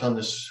hacer.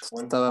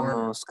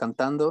 Estábamos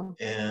cantando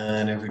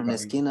en una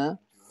esquina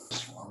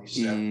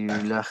y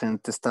la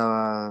gente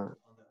estaba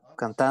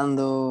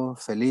cantando,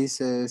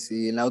 felices,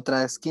 y en la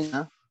otra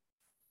esquina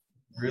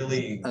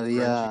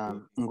había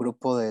un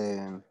grupo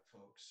de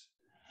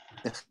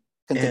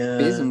gente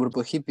hippies, un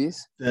grupo de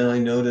hippies,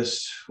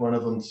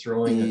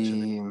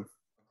 y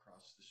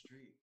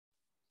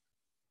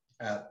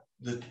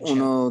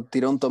uno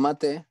tiró un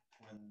tomate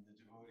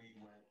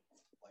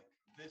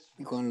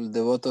y con el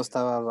devoto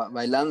estaba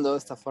bailando de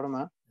esta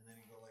forma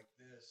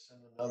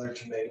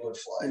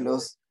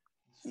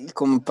y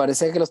como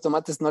parecía que los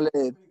tomates no le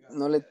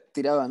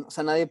tiraban, o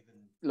sea,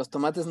 los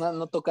tomates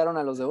no tocaron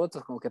a los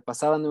devotos, como que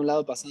pasaban de un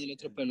lado, pasaban del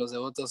otro, pero los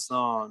devotos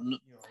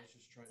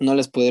no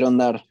les pudieron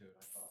dar.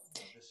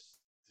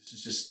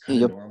 Y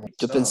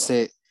yo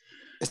pensé,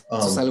 esto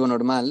es algo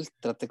normal,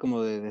 traté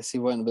como de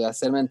decir, bueno, de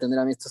hacerme entender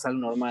a mí esto es algo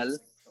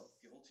normal,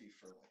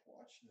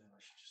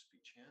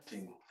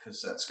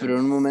 pero en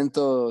un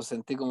momento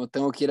sentí como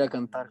tengo que ir a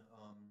cantar.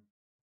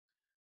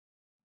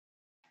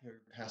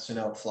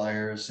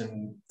 Entonces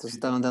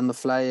estaban dando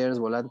flyers,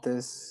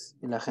 volantes,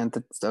 y la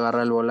gente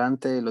agarra el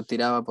volante y lo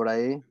tiraba por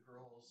ahí.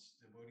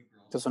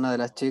 Entonces una de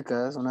las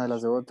chicas, una de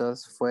las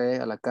devotas, fue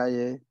a la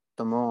calle,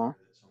 tomó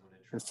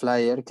el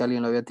flyer que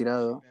alguien lo había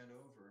tirado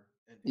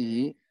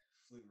y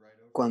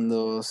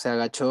cuando se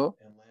agachó,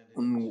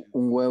 un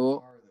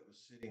huevo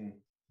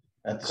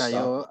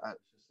cayó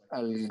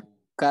al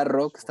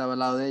carro que estaba al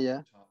lado de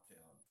ella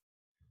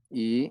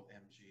y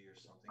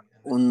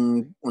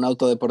un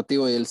auto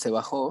deportivo y él se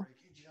bajó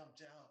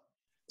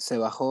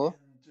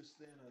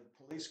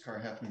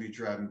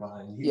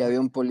y había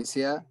un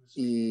policía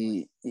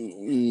y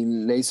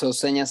le hizo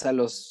señas a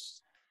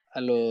los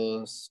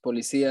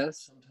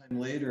policías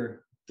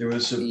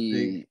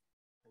y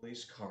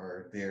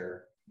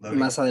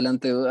más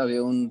adelante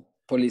había un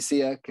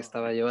policía que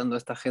estaba llevando a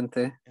esta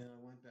gente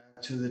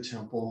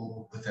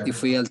y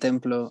fui al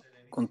templo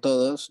con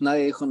todos.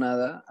 Nadie dijo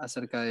nada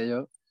acerca de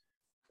ello.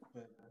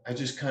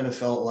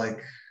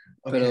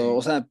 Pero,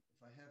 o sea,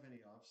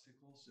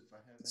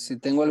 si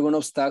tengo algún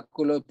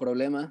obstáculo o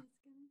problema,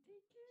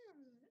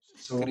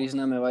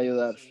 Krishna me va a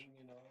ayudar.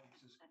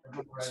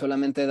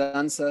 Solamente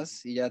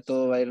danzas y ya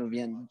todo va a ir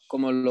bien.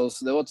 Como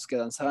los devotos que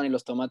danzaban y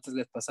los tomates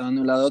les pasaban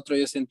de un lado a otro,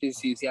 yo sentí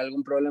si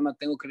algún problema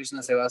tengo,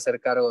 Krishna se va a hacer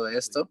cargo de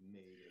esto.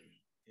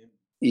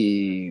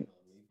 Y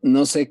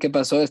no sé qué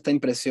pasó, esta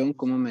impresión,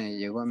 cómo me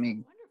llegó a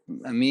mí.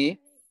 A mí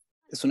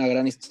es una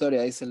gran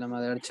historia, dice la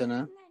Madre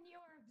Archana,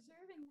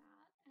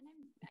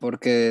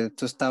 porque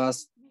tú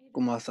estabas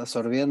como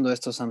absorbiendo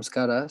estos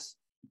samskaras,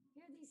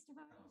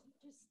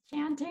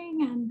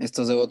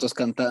 estos devotos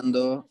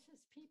cantando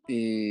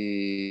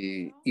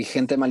y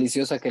gente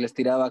maliciosa que les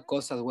tiraba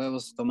cosas,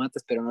 huevos,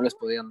 tomates, pero no les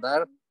podían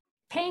dar.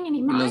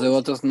 Y los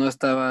devotos no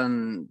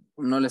estaban,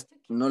 no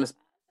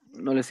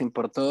les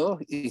importó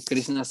y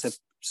Krishna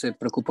se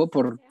preocupó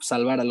por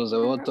salvar a los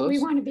devotos.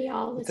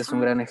 Este es un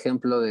gran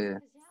ejemplo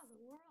de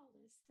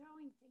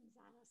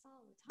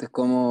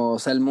cómo, o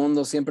sea, el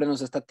mundo siempre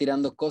nos está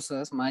tirando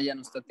cosas, Maya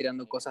nos está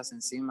tirando cosas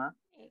encima.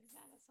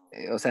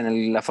 O sea,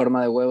 en la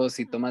forma de huevos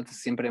y tomates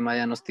siempre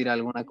Maya nos tira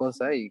alguna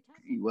cosa y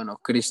bueno,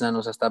 Krishna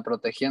nos está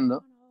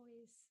protegiendo.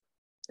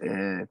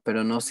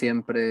 Pero no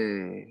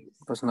siempre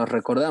pues nos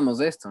recordamos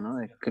de esto, ¿no?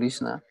 De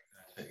Krishna.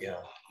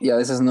 Y a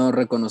veces no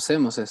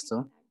reconocemos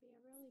esto.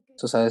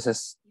 Entonces a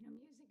veces,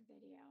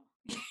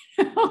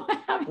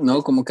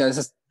 ¿no? Como que a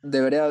veces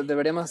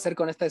deberíamos hacer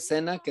con esta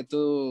escena que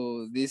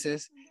tú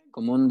dices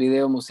como un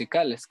video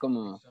musical. Es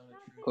como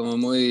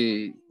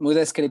muy, muy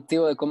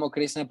descriptivo de cómo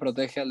Krishna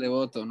protege al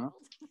devoto, ¿no?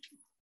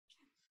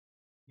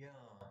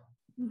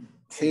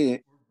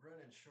 Sí.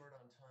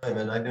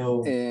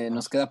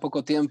 Nos queda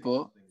poco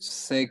tiempo.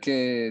 Sé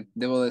que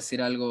debo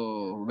decir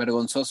algo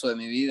vergonzoso de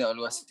mi vida o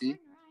algo así.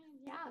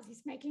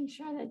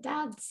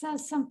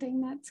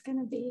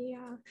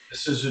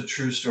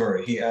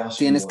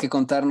 Tienes que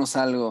contarnos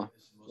algo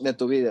de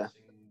tu vida.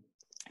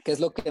 ¿Qué es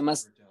lo que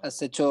más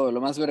has hecho, lo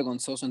más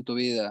vergonzoso en tu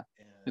vida?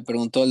 Me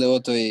preguntó el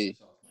devoto y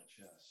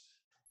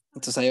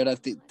entonces ahora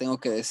tengo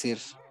que decir.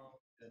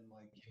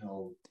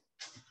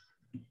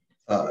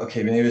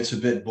 Okay, maybe it's a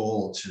bit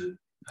bold to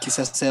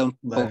Quizás sea un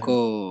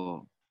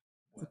poco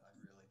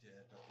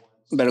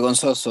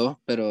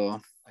vergonzoso,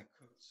 pero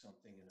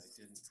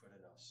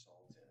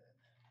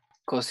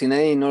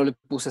cociné y no le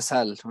puse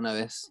sal una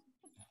vez.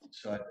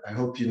 So I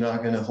hope you're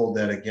not going to hold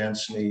that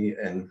against me.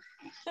 And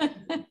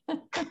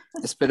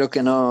espero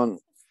que no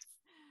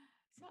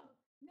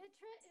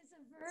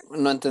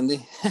entendí.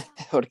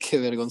 ¿Por qué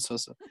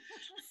vergonzoso?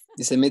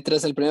 Dice, Mitra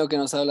es el primero que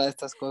nos habla de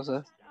estas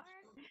cosas.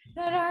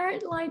 That are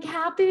like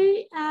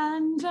happy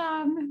and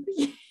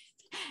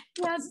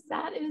yes,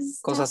 that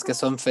is cosas que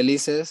son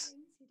felices.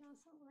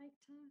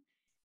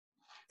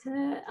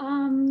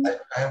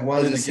 I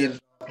wanted to get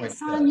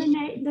on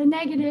the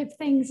negative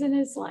things in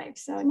his life.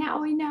 So now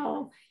we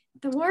know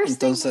the worst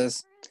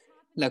Entonces,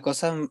 la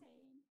cosa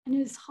in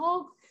his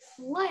whole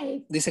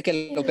life. Dice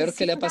que lo peor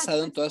que le ha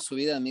pasado en toda su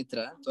vida a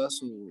Mitra, toda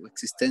su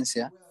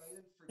existencia,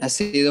 ha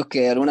sido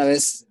que alguna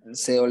vez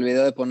se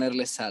olvidó de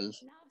ponerle sal.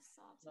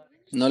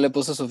 No le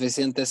puso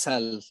suficiente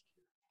sal.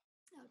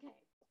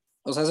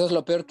 O sea, eso es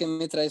lo peor que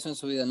Mitra hizo en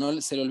su vida. No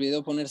se le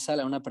olvidó poner sal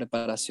a una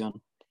preparación.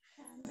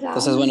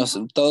 Entonces, bueno,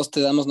 todos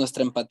te damos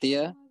nuestra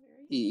empatía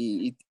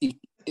y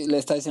le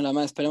está diciendo a la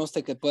mamá, esperemos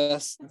que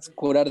puedas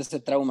curar de ese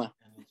trauma.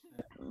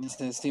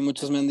 Dice, sí,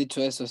 muchos me han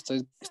dicho eso,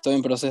 estoy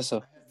en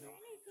proceso.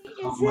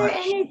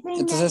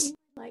 Entonces,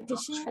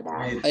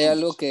 ¿hay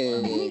algo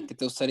que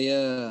te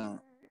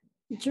gustaría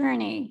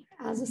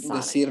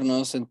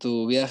decirnos en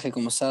tu viaje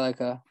como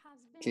sadhaka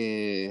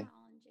que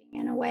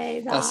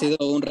ha sido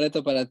un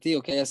reto para ti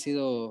o que haya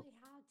sido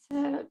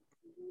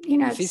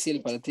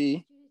difícil para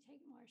ti?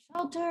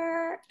 O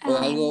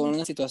algo,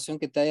 una situación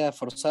que te haya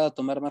forzado a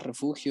tomar más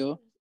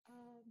refugio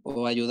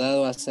o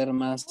ayudado a ser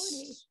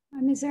más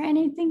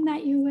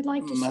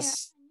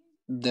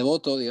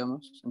devoto,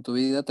 digamos, en tu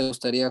vida. ¿Te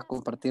gustaría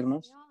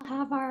compartirnos?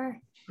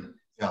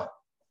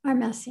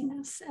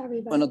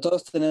 Bueno,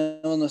 todos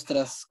tenemos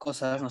nuestras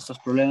cosas, nuestros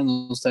problemas.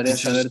 Nos gustaría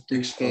saber tú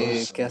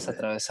qué has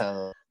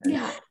atravesado.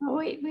 Like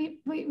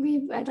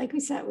we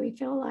said, we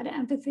feel a lot of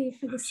empathy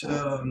for this.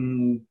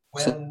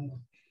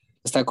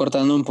 Está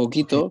cortando un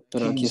poquito,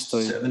 pero aquí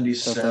estoy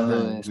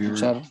tratando de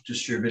escuchar.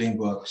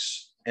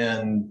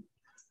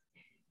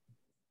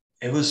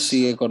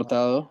 Sigue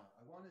cortado.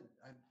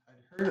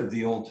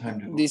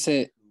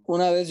 Dice,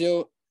 una vez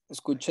yo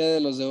escuché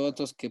de los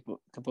devotos que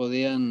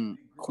podían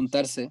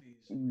juntarse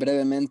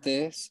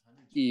brevemente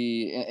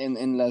y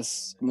en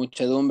las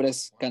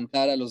muchedumbres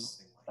cantar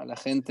a la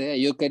gente.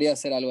 Yo quería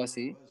hacer algo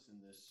así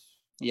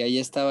y ahí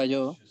estaba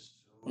yo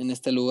en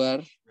este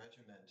lugar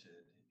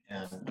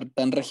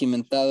tan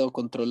regimentado,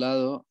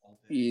 controlado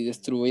y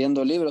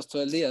distribuyendo libros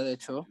todo el día, de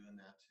hecho,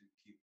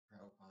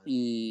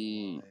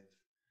 y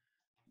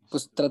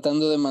pues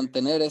tratando de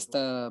mantener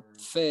esta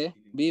fe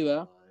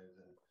viva.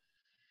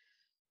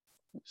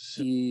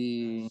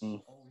 Y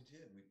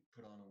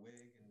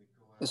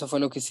eso fue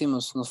lo que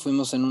hicimos. Nos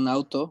fuimos en un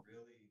auto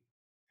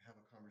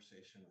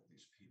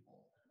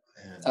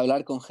a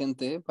hablar con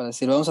gente para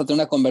decir, vamos a tener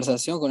una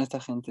conversación con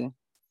esta gente.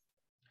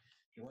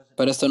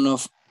 Pero esto no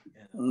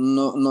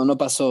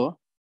pasó.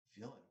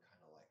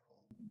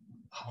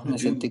 Me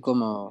sentí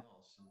como,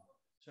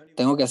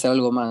 tengo que hacer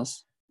algo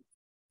más.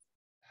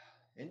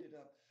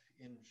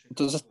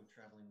 Entonces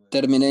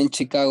terminé en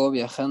Chicago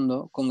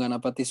viajando con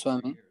Ganapati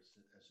Swami.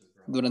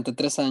 Durante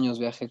 3 años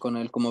viajé con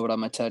él como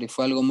brahmachari.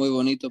 Fue algo muy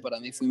bonito para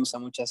mí. Fuimos a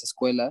muchas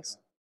escuelas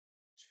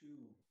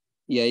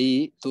y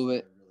ahí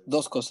tuve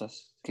 2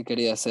 cosas que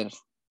quería hacer.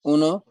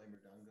 Uno,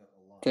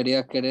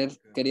 quería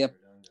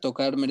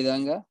tocar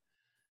mridanga.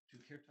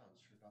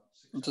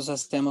 Entonces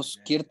hacíamos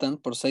kirtan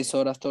por 6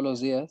 horas todos los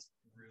días.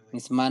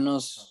 Mis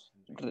manos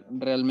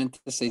realmente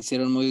se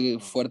hicieron muy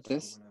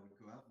fuertes.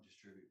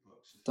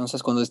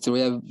 Entonces cuando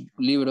distribuía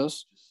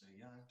libros,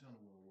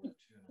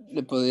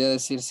 le podía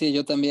decir, sí,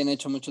 yo también he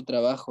hecho mucho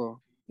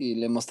trabajo y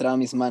le mostraba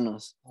mis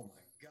manos.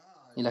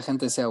 Y la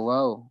gente decía,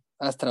 wow,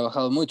 has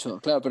trabajado mucho.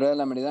 Claro, pero era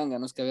la meridanga,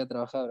 no es que había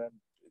trabajado, era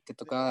que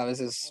tocaba a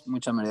veces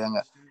mucha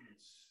meridanga.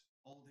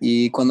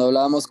 Y cuando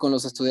hablábamos con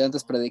los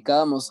estudiantes,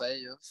 predicábamos a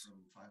ellos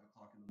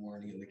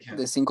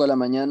de 5 de la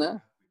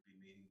mañana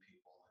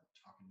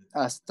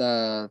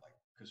hasta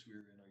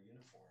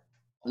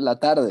la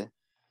tarde,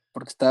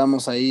 porque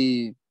estábamos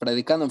ahí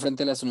predicando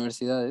enfrente de las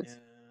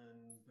universidades.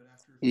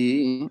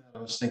 Y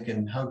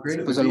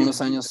después de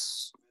algunos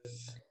años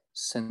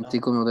sentí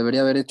como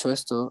debería haber hecho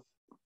esto,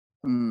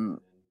 mm,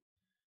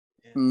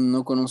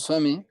 no con un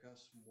swami.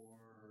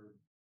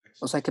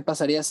 O sea, ¿qué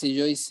pasaría si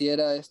yo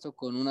hiciera esto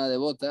con una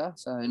devota, o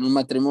sea, en un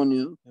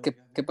matrimonio?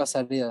 ¿Qué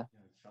pasaría?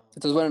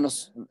 Entonces, bueno,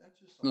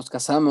 nos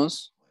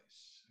casamos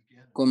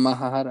con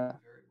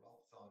Mahahara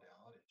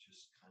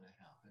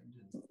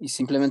y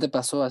simplemente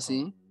pasó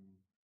así,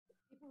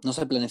 no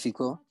se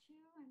planificó.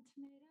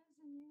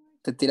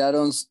 ¿Te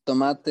tiraron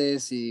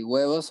tomates y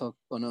huevos o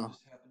no?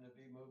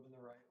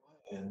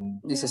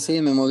 Dice,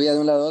 sí, me movía de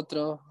un lado a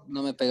otro,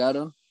 no me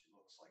pegaron.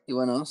 Y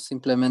bueno,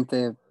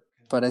 simplemente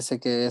parece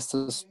que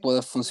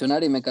puede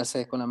funcionar y me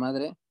casé con la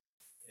madre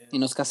y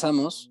nos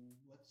casamos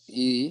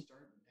y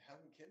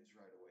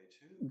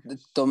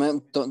tomé,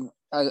 to-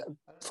 ha-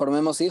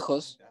 formemos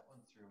hijos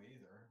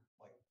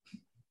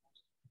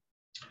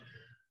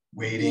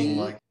y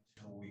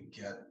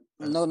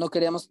no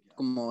queríamos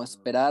como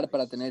esperar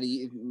para tener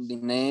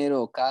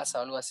dinero o casa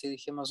o algo así.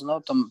 Dijimos,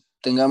 no,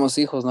 tengamos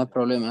hijos, no hay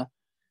problema.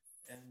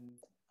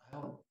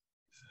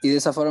 Y de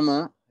esa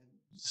forma,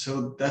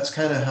 So that's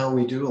kind of how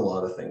we do a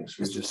lot of things.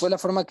 fue la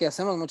forma que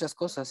hacemos muchas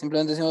cosas.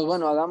 Simplemente decimos,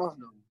 bueno,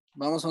 hagámoslo.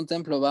 Vamos a un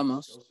templo,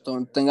 vamos.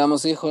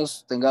 Tengamos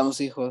hijos,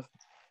 tengamos hijos.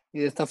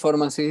 Y de esta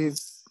forma, así,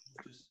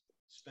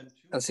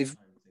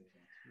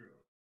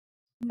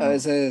 a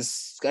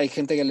veces hay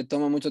gente que le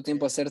toma mucho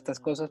tiempo hacer estas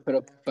cosas,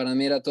 pero para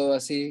mí era todo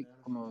así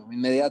como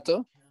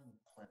inmediato.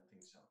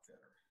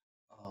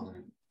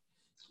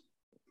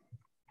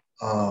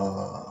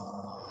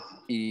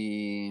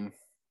 Y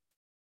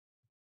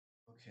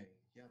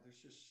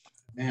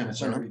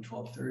bueno,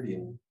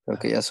 creo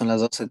que ya son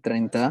las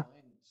 12:30.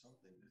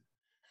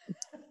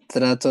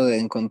 Trato de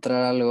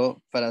encontrar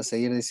algo para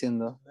seguir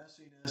diciendo.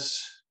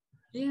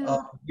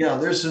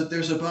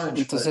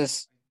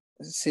 Entonces,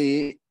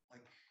 sí.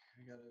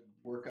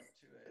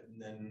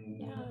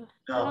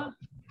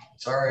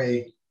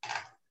 Sorry.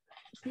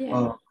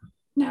 Yeah.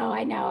 No,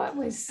 I know. It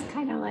was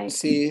kind of like.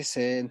 Sí,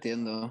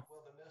 entiendo.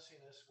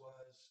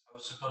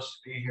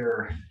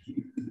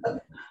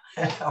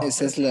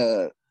 Esa es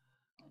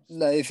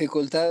la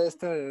dificultad de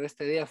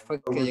este día,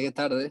 fue que llegué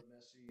tarde.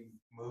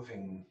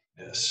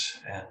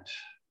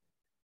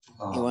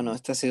 Y bueno,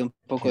 esta ha sido un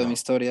poco de mi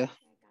historia.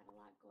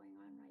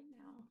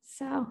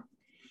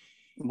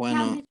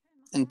 Bueno,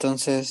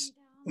 entonces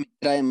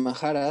Mitra y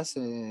Mahara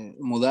se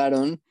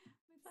mudaron.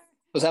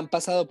 O sea, han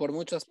pasado por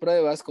muchas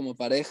pruebas como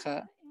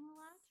pareja.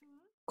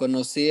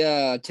 Conocí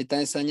a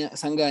Chaitanya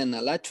Sangha en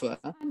Alachua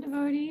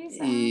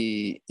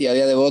y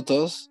había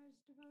devotos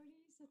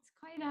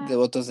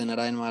de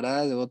Narayan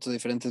Maharaj, devotos de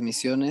diferentes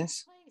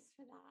misiones.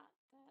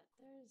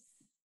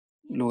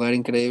 Lugar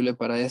increíble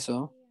para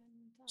eso.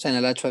 O sea, en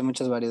Alachua hay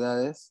muchas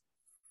variedades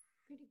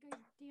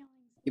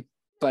y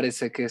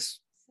parece que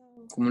es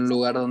como un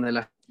lugar donde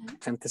la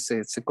gente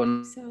se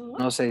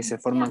conoce y se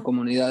forman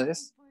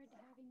comunidades.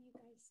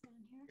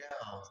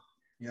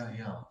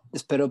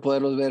 Espero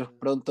poderlos ver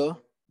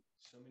pronto.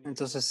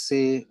 Entonces,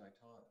 sí,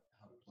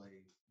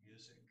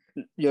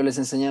 yo les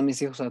enseñé a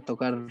mis hijos a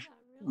tocar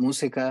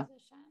música.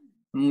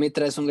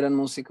 Mitra es un gran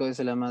músico,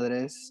 dice la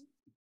madre.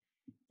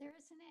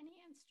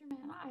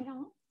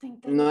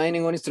 no hay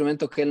ningún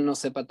instrumento que él no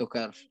sepa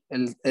tocar.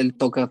 Él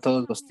toca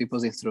todos los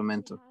tipos de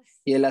instrumentos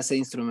y él hace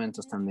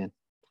instrumentos también.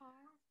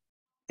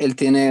 Él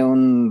tiene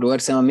un lugar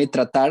que se llama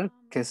Mitratar,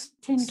 que es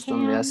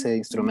donde hace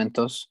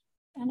instrumentos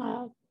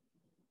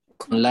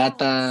con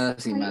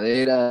latas y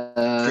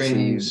maderas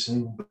y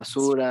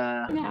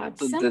basura.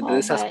 De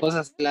esas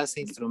cosas él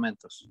hace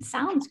instrumentos.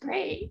 Sounds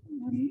great.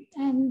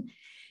 And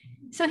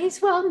so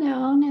he's well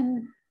known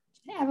and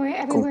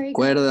Con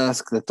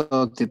cuerdas de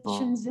todo tipo.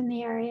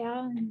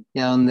 Y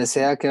a donde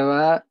sea que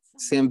va,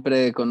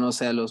 siempre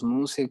conoce a los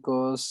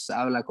músicos,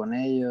 habla con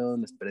ellos,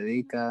 les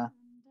predica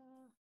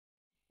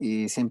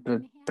y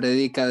siempre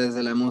predica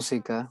desde la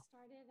música.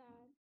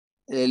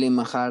 Él y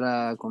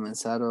Mahara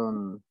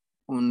comenzaron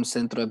un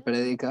centro de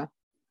prédica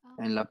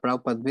en la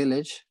Prabhupada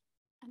Village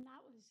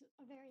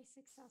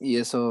y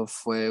eso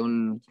fue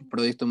un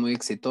proyecto muy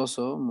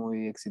exitoso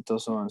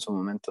en su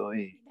momento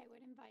y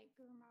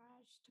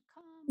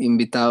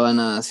invitaban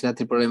a Srila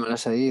Tripura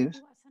Maharaj a ir.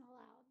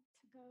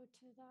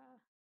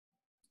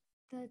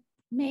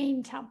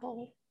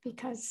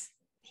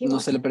 No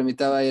se le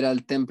permitía ir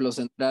al templo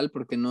central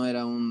porque no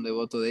era un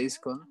devoto de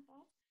ISKCON,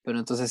 pero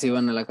entonces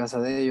iban a la casa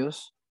de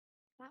ellos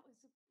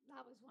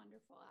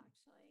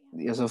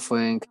y eso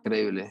fue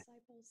increíble.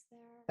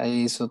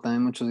 Ahí hizo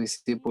también muchos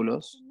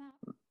discípulos.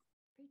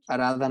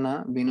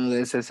 Aradhana vino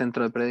de ese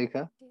centro de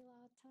prédica.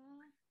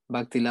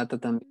 Bhaktilata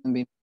también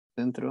vino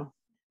del centro.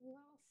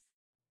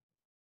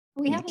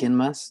 ¿Y quién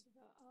más?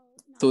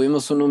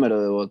 Tuvimos un número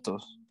de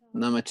devotos.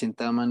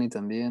 Namachintamani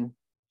también.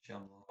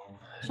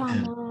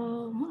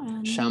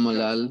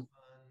 Shamalal.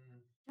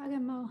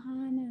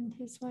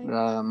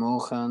 Radha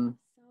Mohan.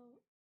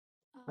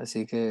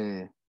 Así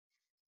que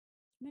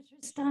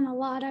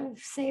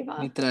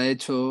Mitra ha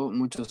hecho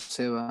mucho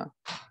seva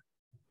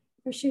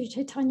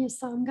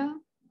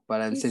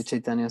para el Sri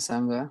Chaitanya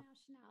Sangha.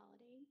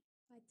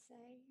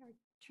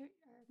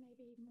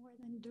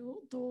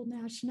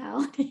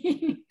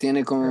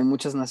 Tiene como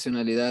muchas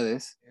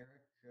nacionalidades.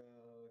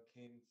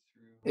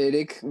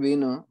 Eric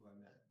vino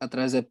a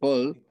través de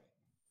Paul,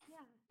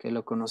 que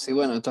lo conocí.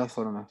 Bueno, de todas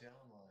formas,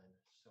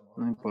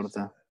 no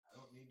importa.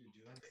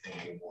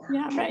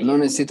 No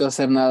necesito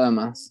hacer nada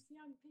más.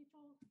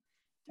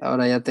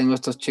 Ahora ya tengo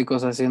estos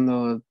chicos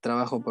haciendo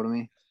trabajo por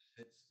mí.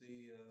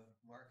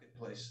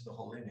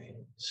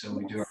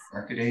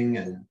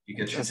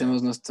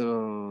 Hacemos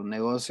nuestro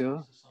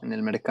negocio en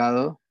el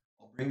mercado.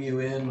 Te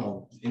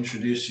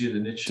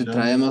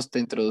traemos, te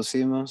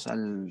introducimos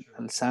al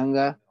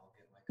Sangha.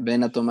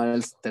 Ven a tomar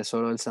el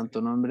tesoro del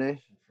santo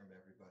nombre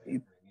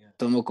y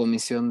tomo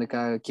comisión de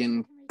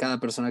cada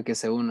persona que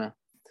se una.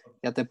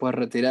 Ya te puedes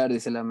retirar,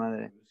 dice la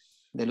madre.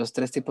 De los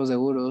 3 tipos de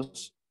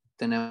gurús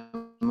tenemos...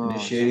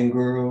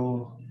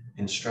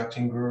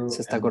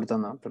 Se está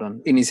cortando,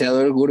 perdón.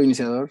 Iniciador, guru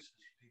iniciador,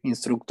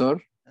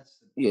 instructor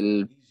y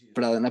el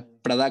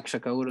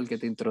Pradakshaka Guru, el que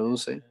te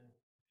introduce.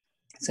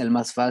 Es el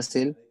más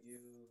fácil,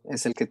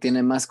 es el que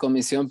tiene más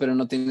comisión, pero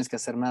no tienes que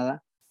hacer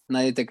nada.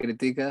 Nadie te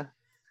critica.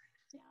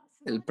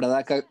 El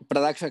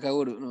Pradakshaka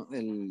Guru, ¿no?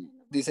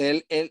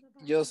 Dice él,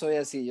 yo soy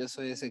así, yo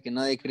soy ese que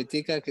nadie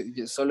critica, que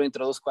yo solo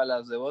introduzco a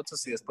los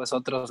devotos y después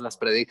otros las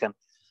predican.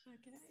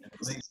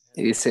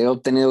 Y dice, he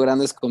obtenido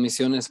grandes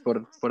comisiones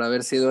por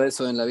haber sido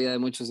eso en la vida de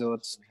muchos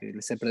devotos que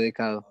les he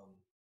predicado.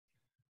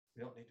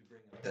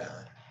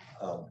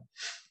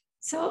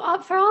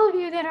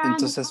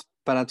 Entonces,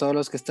 para todos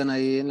los que están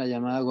ahí en la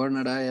llamada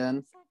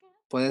Gornarayan,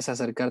 puedes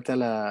acercarte a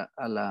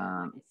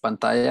la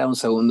pantalla un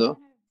segundo.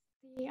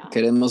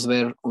 Queremos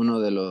ver uno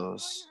de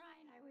los...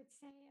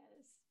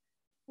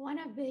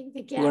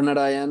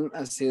 Gornarayan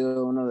ha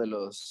sido uno de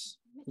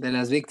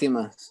las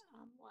víctimas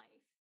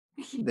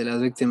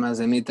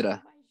de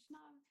Mitra.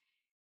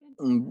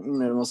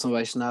 Un hermoso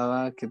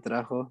Vaishnava que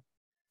trajo.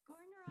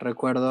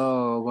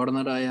 Recuerdo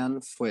Gornarayan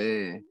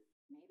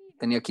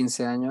tenía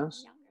 15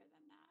 años,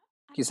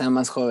 quizá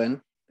más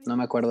joven, no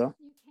me acuerdo,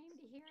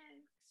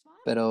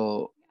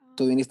 pero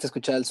tú viniste a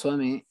escuchar al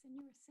Swami,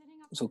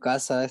 su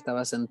casa,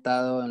 estaba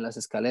sentado en las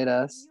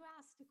escaleras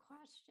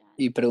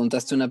y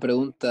preguntaste una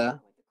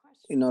pregunta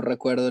y no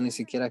recuerdo ni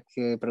siquiera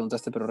qué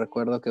preguntaste, pero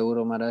recuerdo que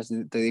Guru Maharaj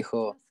te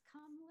dijo,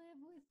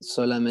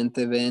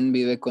 solamente ven,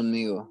 vive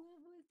conmigo,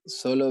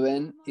 solo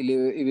ven y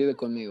vive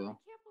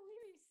conmigo.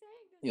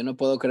 Yo no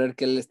puedo creer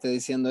que él esté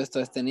diciendo esto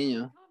a este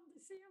niño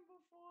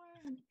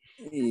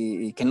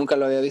y que nunca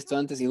lo había visto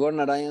antes. Y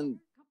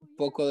Gornarayan,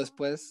 poco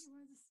después,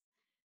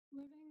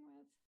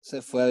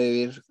 se fue a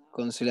vivir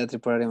con Srila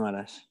Tripurari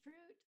Maharaj.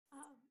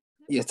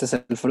 Y este es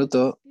el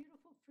fruto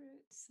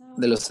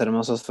de los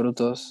hermosos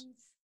frutos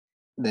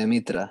de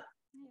Mitra,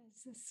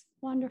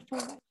 un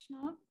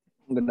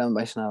gran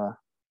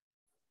Vaishnava.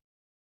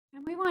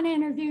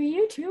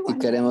 Y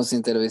queremos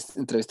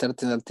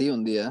entrevistarte a ti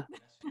un día.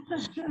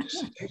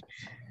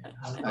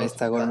 Ahí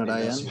está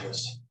Gornarayan.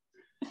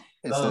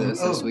 Ese debe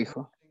ser su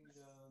hijo.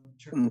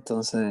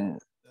 Entonces,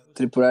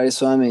 Tripurari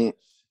Swami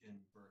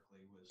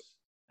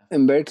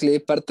en Berkeley,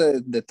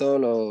 parte de todo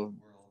lo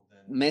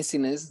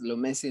messiness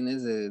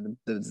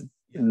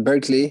en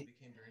Berkeley,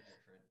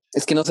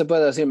 es que no se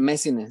puede decir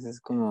messiness, es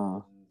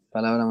como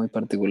palabra muy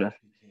particular.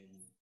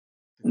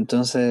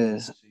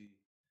 Entonces,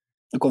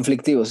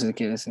 conflictivo, si se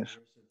quiere decir.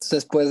 Entonces,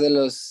 después de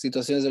las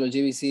situaciones de los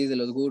GBCs, de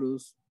los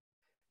gurús,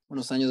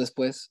 unos años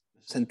después,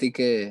 sentí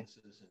que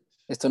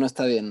esto no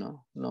está bien,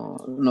 ¿no? No,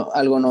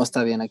 algo no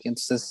está bien aquí.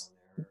 Entonces,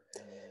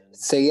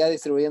 seguía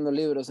distribuyendo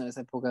libros en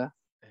esa época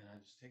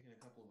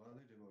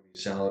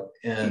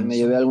y me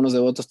llevé a algunos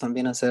devotos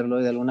también a hacerlo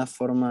y de alguna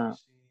forma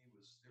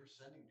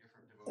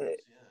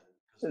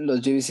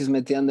los GBCs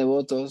metían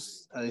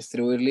devotos a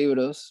distribuir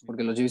libros,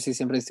 porque los GBCs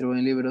siempre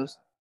distribuyen libros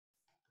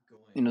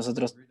y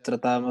nosotros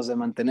tratábamos de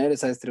mantener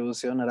esa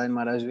distribución. Narayan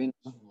Maharaj vino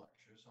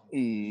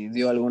y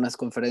dio algunas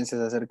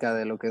conferencias acerca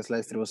de lo que es la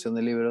distribución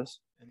de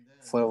libros.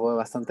 Fue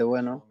bastante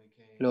bueno.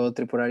 Luego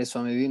Tripurari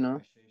Swami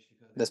vino.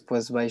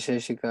 Después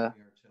Vaisheshika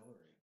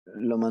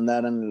lo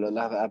mandaron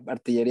la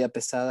artillería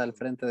pesada al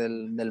frente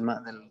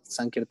del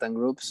Sankirtan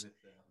Groups.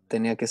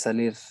 Tenía que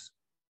salir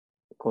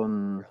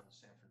con,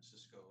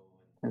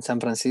 en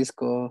San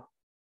Francisco.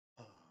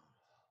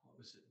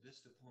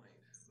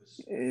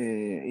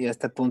 Y a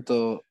este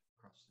punto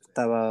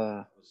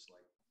estaba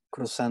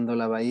cruzando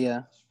la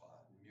bahía.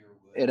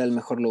 Era el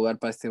mejor lugar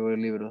para distribuir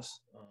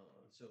libros.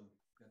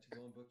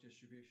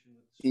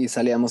 Y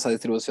salíamos a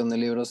distribución de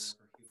libros.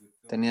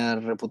 Tenía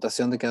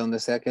reputación de que a donde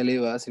sea que él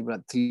iba,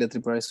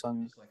 Tripurari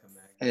Swami,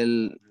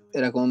 él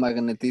era como un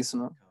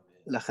magnetismo.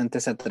 La gente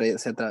se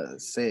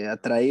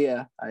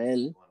atraía a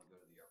él,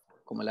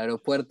 como el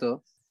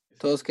aeropuerto.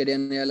 Todos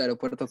querían ir al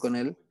aeropuerto con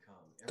él.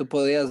 Tú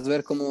podías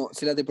ver cómo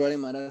Srila Tripurari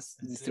Maharaj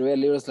distribuía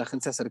libros, la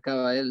gente se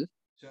acercaba a él.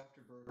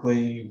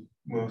 Y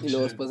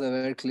luego después de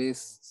Berkeley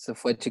se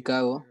fue a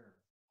Chicago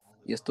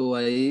y estuvo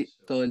ahí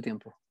todo el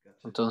tiempo.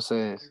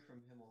 Entonces,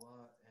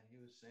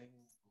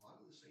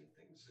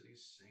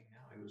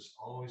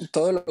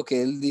 todo lo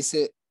que él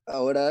dice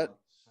ahora,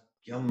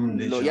 ya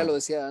lo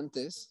decía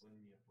antes,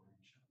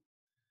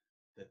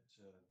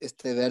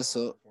 este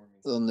verso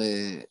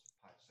donde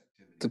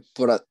que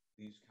por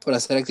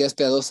hacer actividades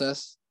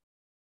piadosas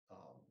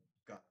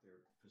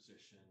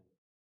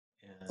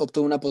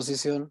obtuvo una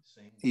posición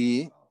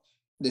y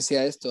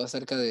decía esto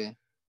acerca de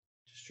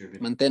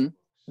mantén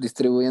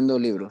distribuyendo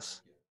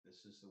libros,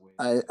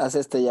 haz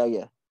este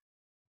yagya.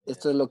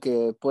 Esto es lo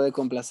que puede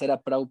complacer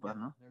a Prabhupada,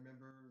 ¿no?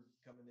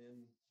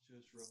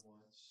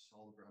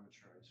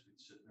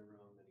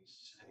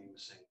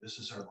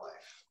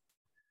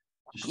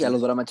 Y a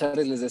los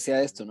brahmacharis les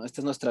decía esto, ¿no?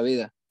 Esta es nuestra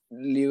vida.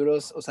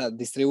 Libros, o sea,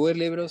 distribuir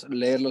libros,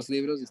 leer los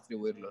libros,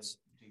 distribuirlos.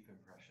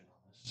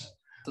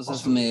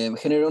 Entonces me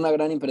generó una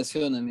gran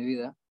impresión en mi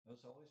vida.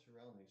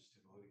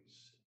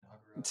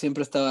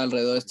 Siempre estaba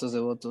alrededor de estos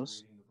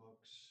devotos,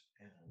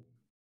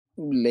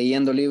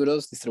 leyendo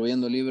libros,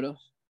 distribuyendo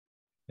libros.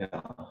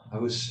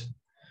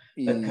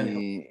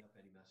 Y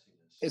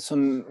eso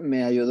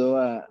me ayudó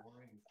a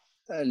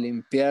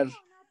limpiar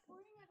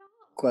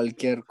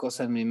cualquier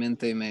cosa en mi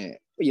mente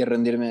y a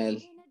rendirme a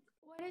él.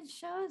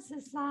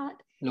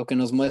 Lo que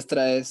nos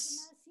muestra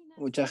es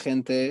mucha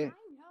gente,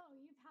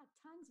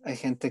 hay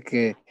gente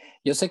que,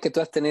 yo sé que tú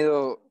has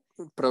tenido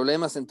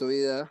problemas en tu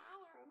vida,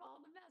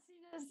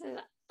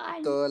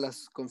 todos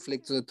los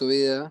conflictos de tu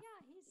vida,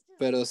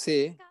 pero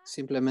sí,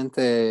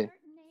 simplemente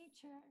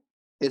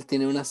él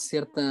tiene una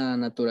cierta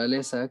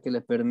naturaleza que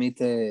le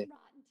permite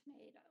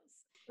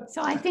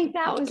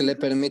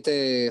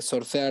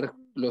surfear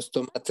los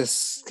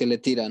tomates que le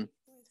tiran.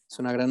 Es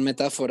una gran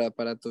metáfora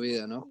para tu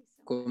vida, ¿no?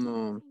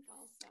 Como,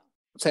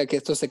 o sea, que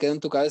esto se quede en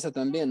tu cabeza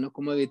también, ¿no?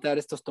 Cómo evitar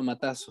estos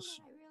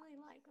tomatazos.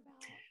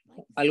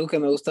 Algo que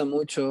me gusta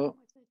mucho,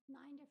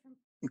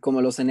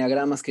 como los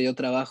enneagramas que yo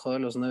trabajo,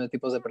 los 9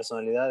 tipos de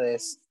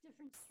personalidades,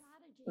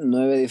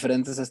 9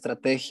 diferentes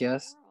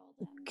estrategias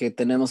que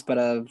tenemos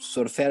para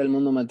surfear el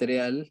mundo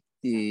material,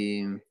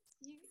 y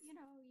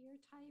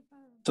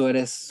tú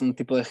eres un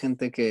tipo de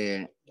gente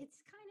que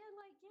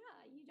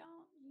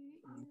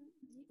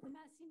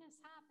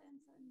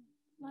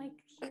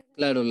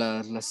claro,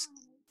 las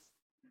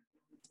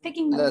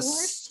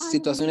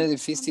situaciones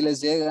difíciles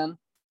llegan,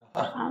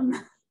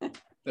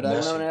 pero de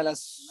alguna manera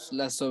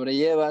las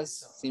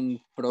sobrellevas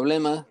sin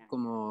problema,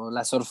 como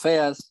las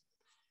surfeas.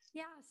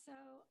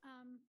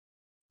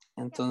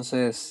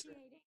 Entonces,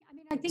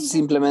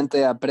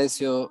 simplemente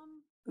aprecio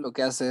lo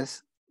que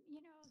haces.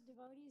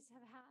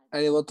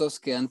 Hay devotos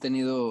que han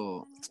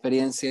tenido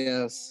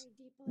experiencias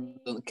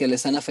que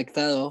les han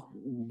afectado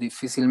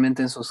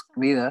difícilmente en sus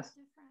vidas,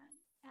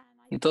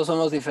 y todos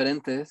somos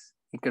diferentes,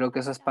 y creo que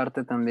eso es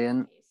parte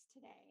también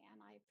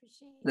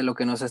de lo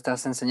que nos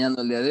estás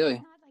enseñando el día de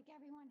hoy,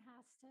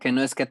 que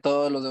no es que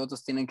todos los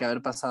devotos tienen que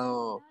haber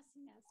pasado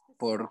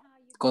por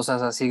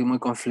cosas así muy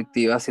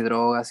conflictivas y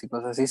drogas y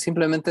cosas así.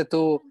 Simplemente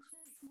tú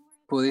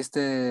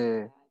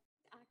pudiste,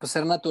 pues,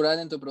 ser natural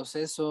en tu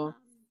proceso.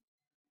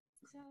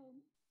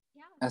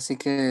 Así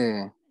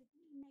que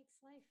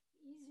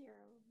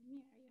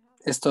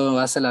esto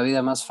hace la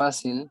vida más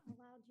fácil.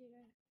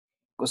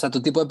 O sea,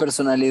 tu tipo de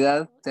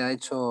personalidad te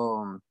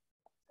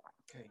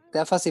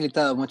ha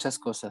facilitado muchas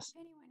cosas.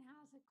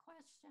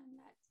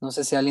 No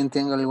sé si alguien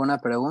tiene alguna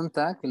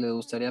pregunta que le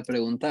gustaría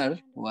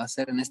preguntar o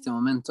hacer en este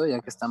momento, ya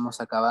que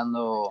estamos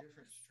acabando.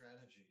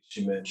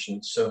 You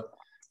mentioned. So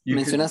you could,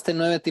 Mencionaste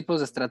 9 tipos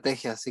de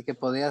estrategias, así que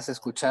podías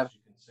escuchar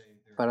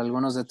para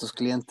algunos de tus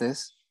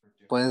clientes.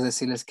 Puedes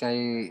decirles que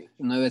hay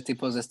 9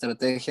 tipos de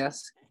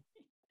estrategias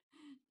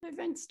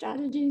Different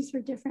strategies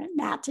for different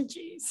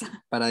strategies.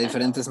 para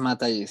diferentes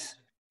matayis.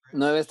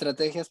 9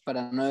 estrategias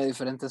para 9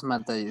 diferentes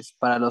matayis.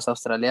 Para los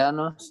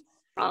australianos,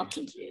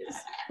 Strategies.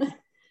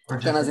 or están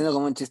different, haciendo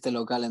como un chiste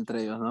local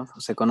entre ellos, ¿no?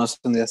 Se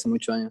conocen desde hace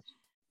muchos años.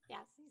 Yes,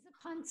 he's a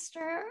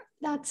punster.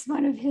 That's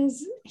one of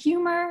his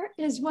humor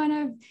is one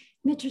of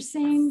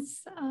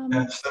Mitrasena's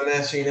that's the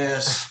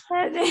messiness.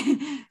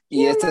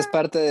 Y esta es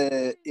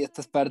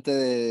parte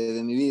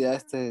de mi vida,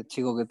 este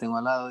chico que tengo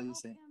al lado,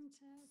 dice.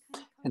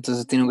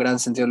 Entonces tiene un gran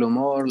sentido del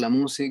humor, la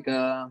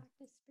música,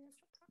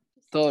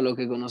 todo lo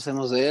que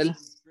conocemos de él.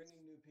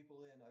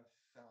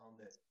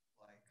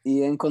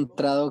 Y he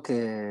encontrado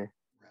que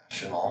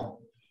Rational.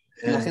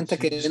 la And gente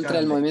so you que just entra gotta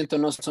al make movimiento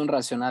no son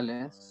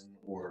racionales.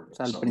 or O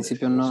sea, al something that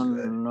principio feels no,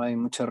 good. no hay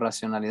mucha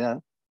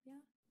racionalidad,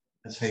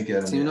 That's how you get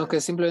them sino in. que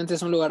simplemente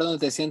es un lugar donde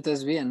te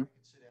sientes bien.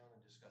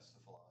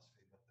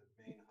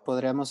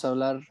 Podríamos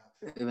hablar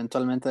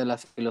eventualmente de la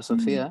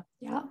filosofía,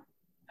 Yeah,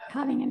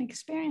 having an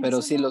experience. pero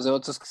of sí, los that.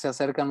 devotos que se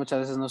acercan muchas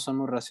veces no son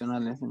muy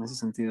racionales en ese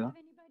sentido.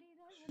 Anybody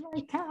that would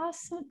like to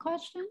ask a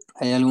question?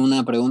 ¿Hay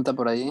alguna pregunta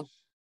por ahí?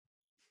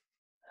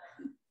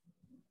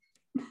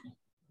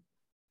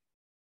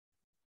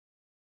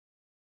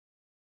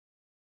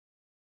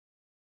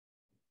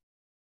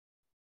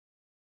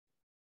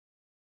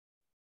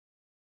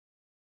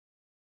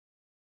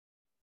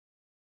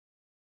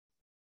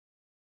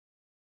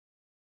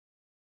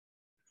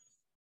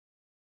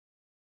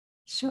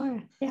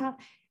 Sure. Yeah.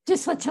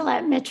 Just to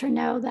let Mitra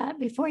know that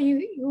before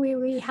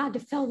we had to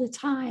fill the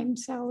time,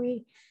 so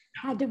we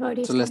had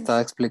devotees. Entonces le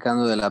estaba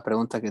explicando de la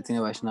pregunta que tiene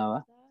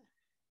Vaishnava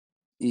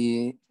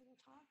y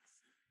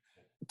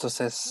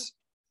entonces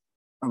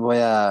voy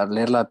a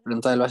leer la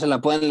pregunta del Vaishnava.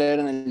 La pueden leer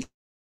en el.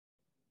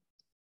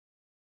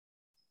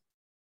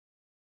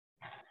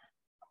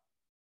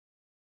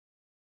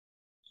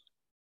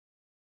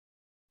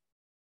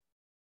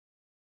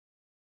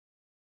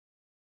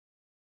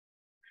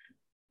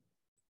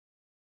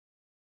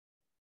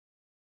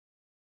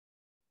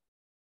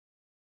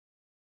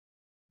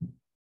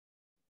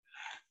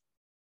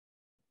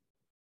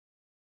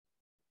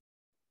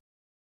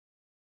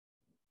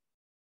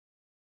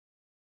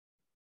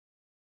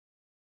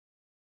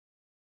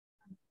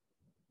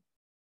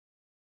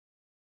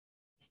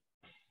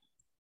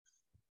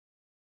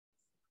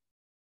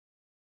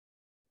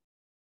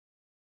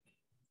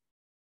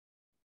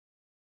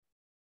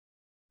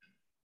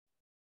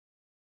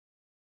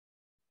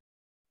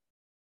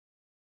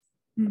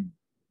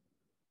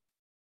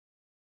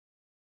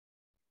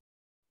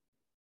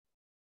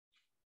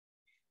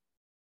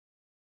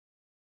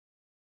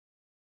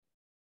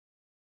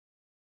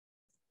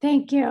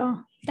 Thank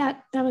you.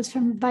 That was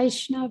from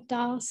Vaishnav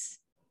Das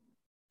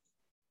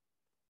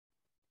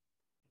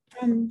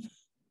from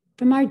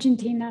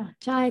Argentina.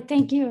 Jai,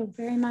 thank you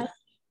very much.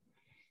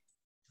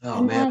 Oh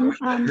And man, I then, wish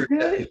I'd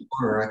heard that who-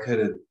 before. I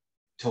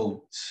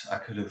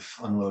could have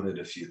unloaded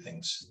a few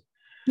things.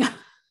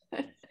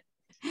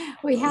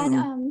 we had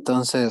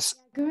Entonces,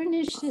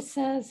 Gurunish that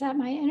says that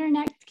my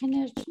internet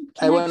connection.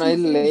 bueno, ahí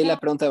is very leí la bad.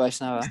 pregunta de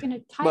Vaishnava. I'm just gonna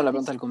type Bueno, la this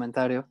pregunta del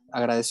comentario.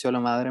 Agradeció a la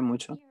madre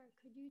mucho. here.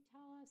 Could you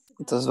tell us about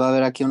Entonces va a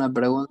haber aquí una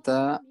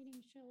pregunta.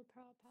 meeting Srila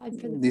Prabhupada for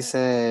the first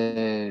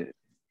Dice,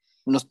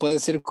 ¿nos puedes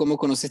decir cómo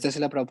conociste a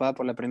Srila Prabhupada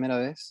por la primera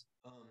vez?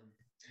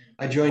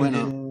 I joined Bueno,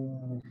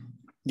 in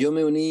yo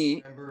me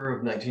uní November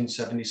of en el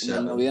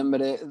 1977.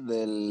 noviembre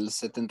del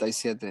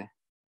 77,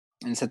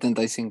 en el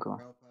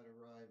 75.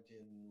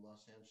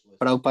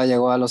 Prabhupada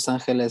llegó a Los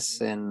Ángeles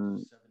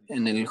en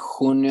el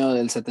junio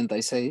del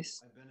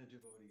 76.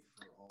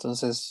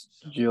 Entonces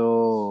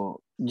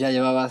yo ya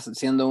llevaba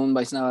siendo un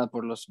Vaishnava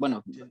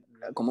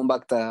como un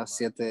Bhakta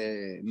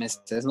 7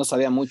 meses. No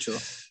sabía mucho.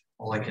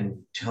 All I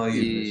can tell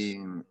you is Y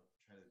try to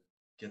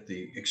get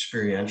the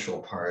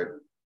experiential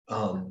part.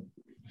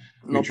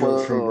 We no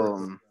drove from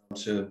puedo.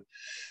 Berkeley to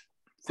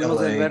Fuimos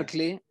de LA.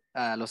 Berkeley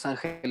a Los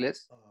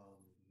Ángeles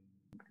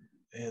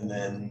And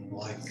then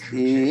like,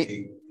 y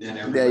okay,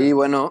 then de ahí,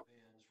 bueno,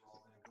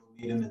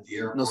 meet him at the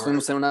airport. nos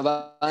fuimos en una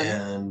van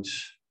And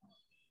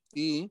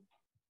y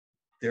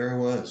there I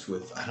was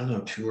with, I don't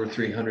know, 200 or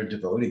 300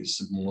 devotees.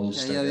 The most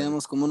ahí I've ever-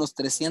 habíamos como unos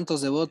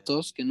 300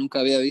 devotos que nunca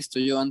había visto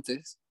yo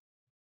antes.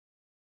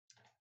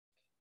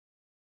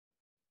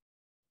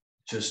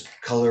 Just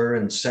color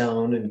and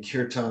sound and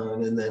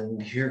kirtan. And then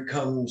here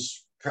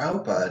comes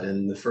Prabhupada.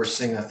 And the first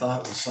thing I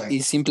thought was like,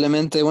 Y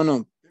simplemente,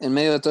 bueno, en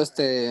medio de todo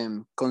este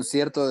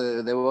concierto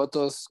de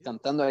devotos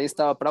cantando, ahí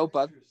estaba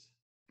Prabhupada.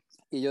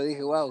 Y yo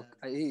dije, wow,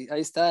 ahí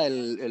está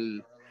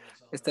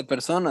esta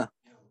persona.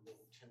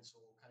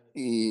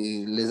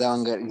 Y les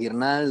daban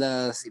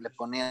guirnaldas y le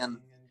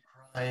ponían,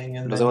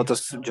 los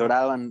devotos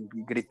lloraban,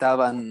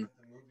 gritaban,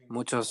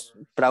 muchos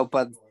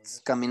Prabhupada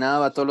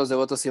caminaba, todos los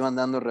devotos iban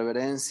dando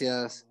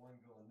reverencias.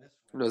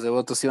 Los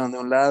devotos iban de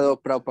un lado,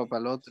 Prabhupada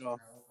para el otro.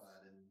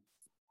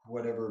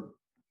 Whatever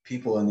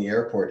people in the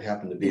airport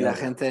happened to Y be la on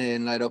that. gente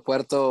en el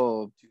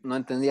aeropuerto no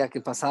entendía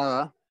qué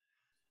pasaba.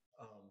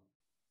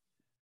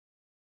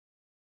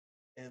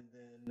 And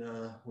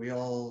then we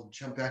all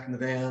jumped back in the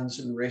vans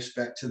and raced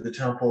back to the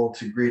temple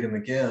to greet him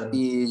again.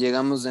 Y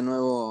llegamos de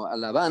nuevo a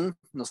la van,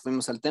 nos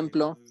fuimos al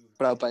templo,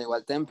 Prabhupada llegó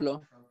al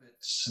templo,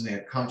 And they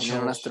had conch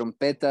tenían unas shells.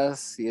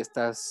 trompetas y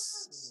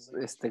estas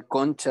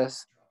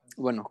conchas,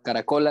 bueno,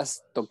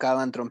 caracolas,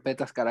 tocaban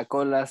trompetas,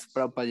 caracolas,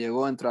 Prabhupada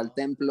llegó, entró al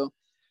templo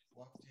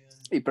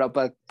y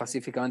Prabhupada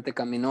pacíficamente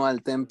caminó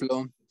al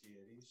templo,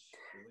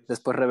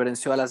 después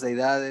reverenció a las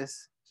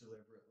deidades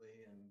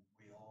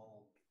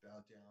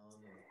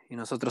y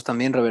nosotros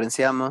también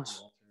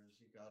reverenciamos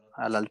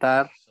al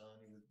altar,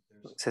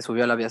 se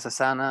subió a la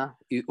Vyasasana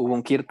y hubo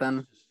un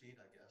kirtan,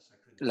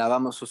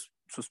 lavamos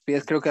sus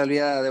pies, creo que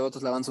había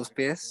devotos lavando sus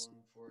pies,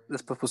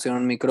 después pusieron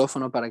un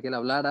micrófono para que él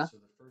hablara.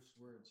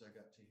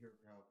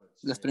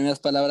 Las primeras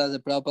palabras de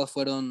Prabhupada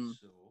fueron,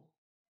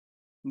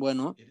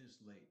 bueno,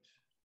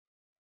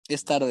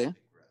 es tarde,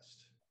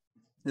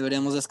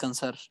 deberíamos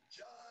descansar.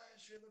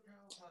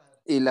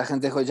 Y la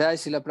gente dijo, Jai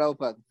Srila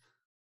Prabhupada.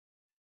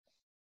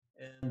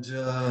 And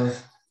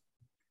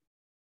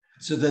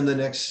so then the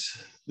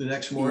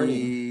next morning,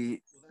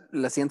 Y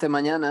la siguiente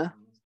mañana,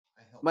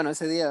 bueno,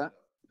 ese día,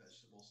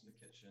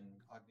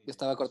 yo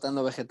estaba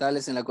cortando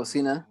vegetales en la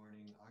cocina.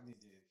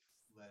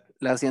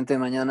 La siguiente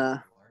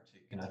mañana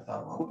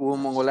hubo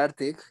un Mongol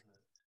Arctic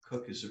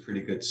Cook is a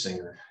pretty good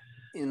singer.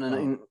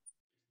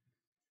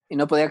 y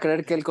no podía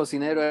creer que el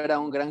cocinero era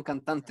un gran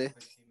cantante.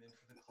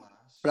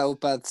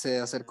 Prabhupada se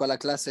acercó a la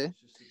clase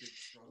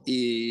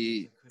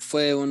y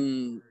fue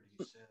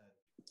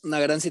una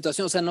gran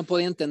situación. O sea, no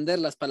podía entender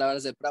las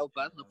palabras de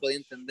Prabhupada, no podía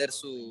entender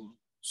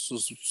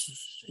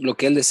lo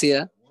que él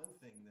decía,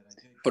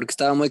 porque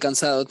estaba muy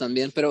cansado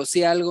también, pero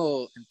sí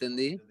algo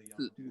entendí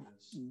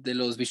de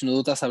los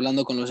Vishnudutas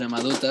hablando con los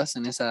Yamadutas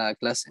en esa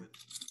clase,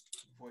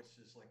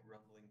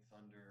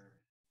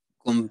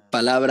 con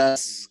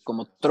palabras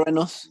como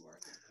truenos,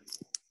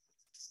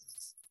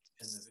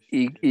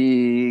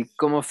 y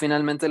como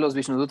finalmente los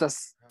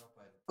Vishnudutas,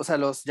 o sea,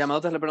 los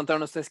Yamadutas le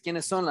preguntaron a ustedes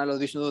quiénes son a los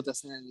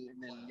Vishnudutas en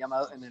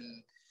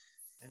el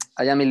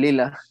Ayami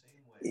Lila,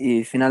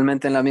 y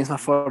finalmente en la misma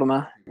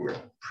forma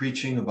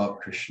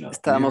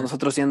estábamos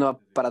nosotros yendo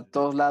para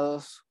todos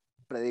lados,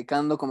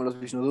 predicando como los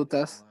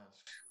Vishnudutas,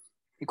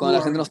 y cuando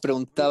la gente nos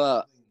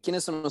preguntaba,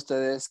 ¿quiénes son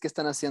ustedes? ¿Qué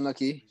están haciendo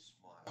aquí?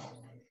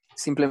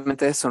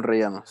 Simplemente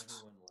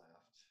sonreíamos.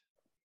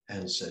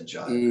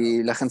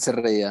 Y la gente se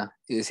reía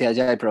y decía,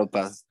 Jai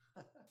Prabhupada.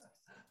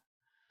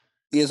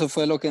 Y eso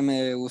fue lo que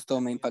me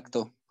gustó, me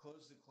impactó.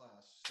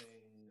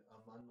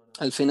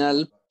 Al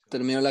final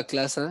terminó la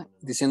clase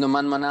diciendo,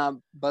 Man Mana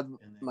Bad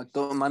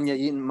Makto Man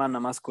Yayin Man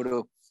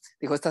Namaskuru.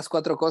 Dijo, a estas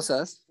cuatro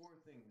cosas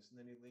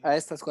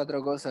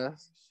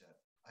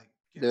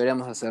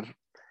deberíamos hacer.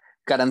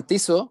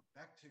 Garantizo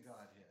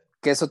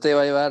que eso te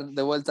va a llevar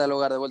de vuelta al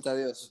hogar, de vuelta a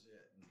Dios.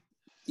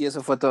 Y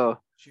eso fue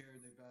todo.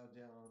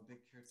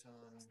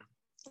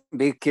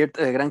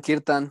 Gran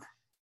Kirtan.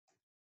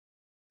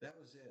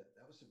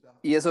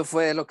 Y eso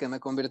fue lo que me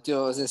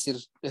convirtió, es decir,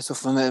 eso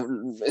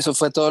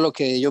fue todo lo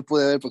que yo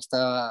pude ver porque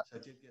estaba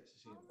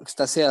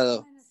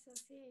extasiado.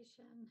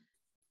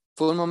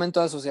 Fue un momento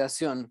de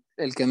asociación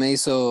el que me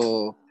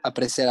hizo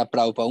apreciar a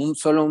Prabhupada.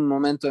 Solo un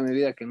momento de mi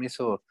vida que me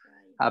hizo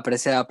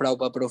apreciar a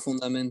Prabhupada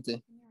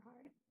profundamente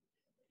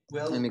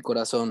en mi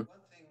corazón.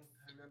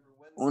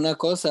 Una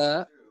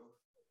cosa,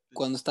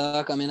 cuando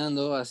estaba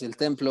caminando hacia el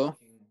templo,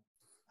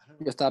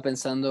 yo estaba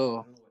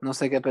pensando, no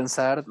sé qué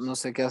pensar, no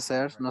sé qué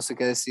hacer, no sé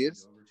qué decir.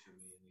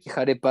 Y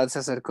Haripad se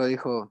acercó y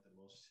dijo,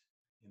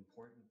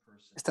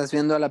 estás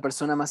viendo a la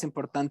persona más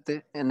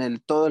importante en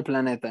todo el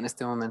planeta en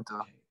este momento.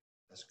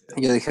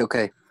 Y yo dije, ok,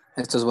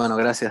 esto es bueno,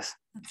 gracias.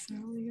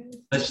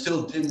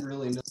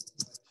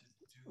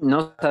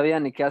 No sabía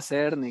ni qué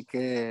hacer ni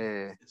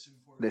qué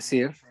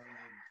decir,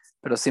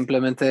 pero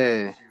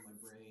simplemente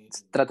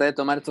traté de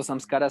tomar estos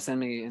samskaras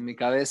en mi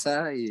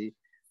cabeza y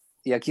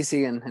aquí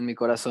siguen en mi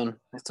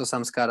corazón estos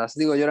samskaras.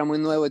 Digo, yo era muy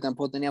nuevo y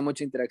tampoco tenía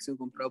mucha interacción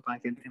con Prabhupada en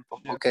aquel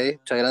tiempo. Ok,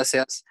 muchas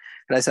gracias.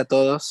 Gracias a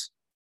todos.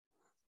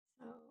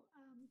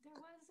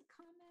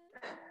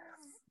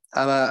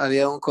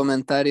 Había un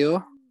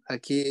comentario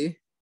aquí.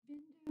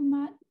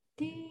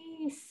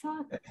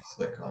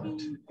 Click on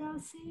it.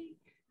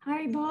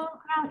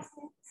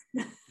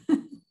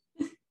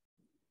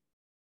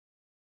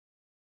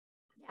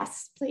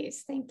 Yes,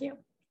 please. Thank you.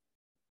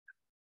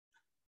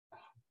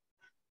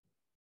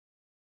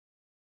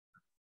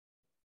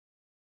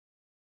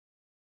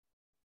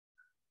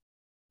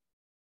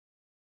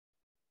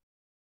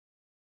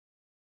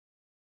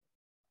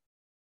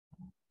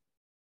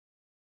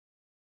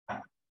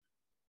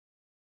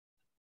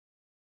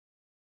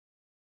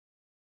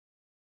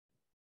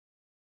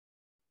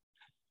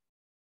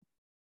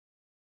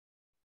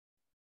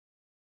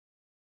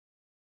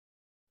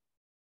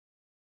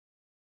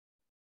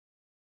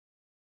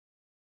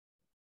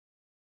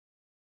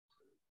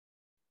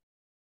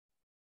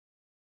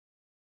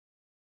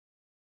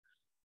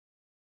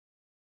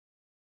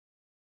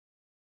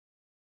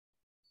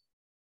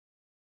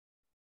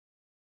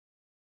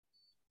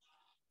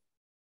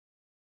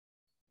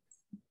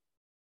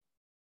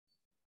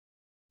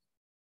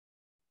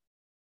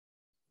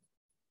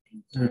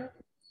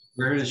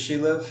 Where does she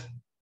live?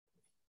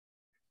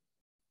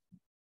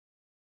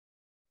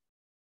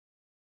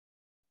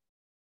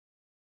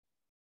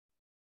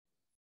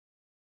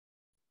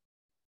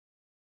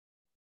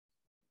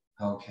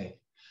 Okay.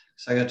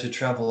 So I got to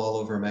travel all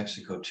over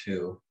Mexico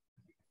too.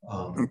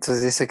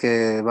 Entonces dice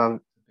que va,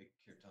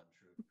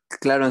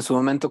 claro, en su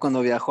momento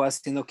cuando viajó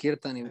haciendo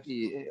kirtan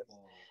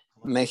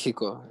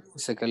México,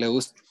 dice que le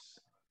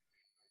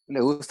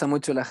gusta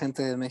mucho la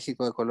gente de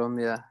México, de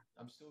Colombia.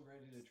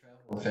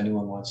 If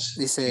anyone wants to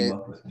team Dice,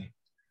 up with me.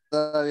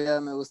 todavía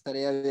me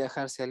gustaría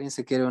viajar, si alguien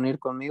se quiere unir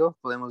conmigo,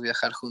 podemos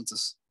viajar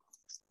juntos.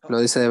 Lo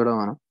dice de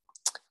broma, ¿no?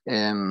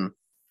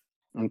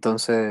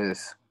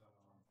 Entonces,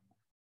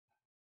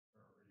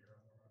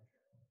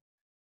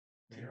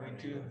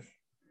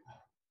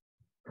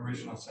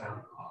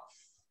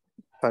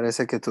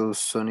 parece que tu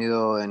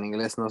sonido en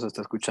inglés no se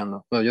está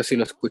escuchando. Bueno, yo sí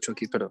lo escucho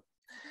aquí, pero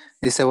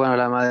dice, bueno,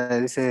 la madre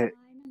dice,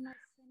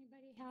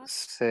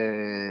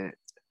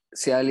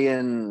 si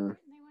alguien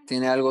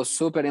tiene algo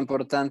súper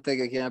importante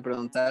que quiera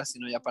preguntar,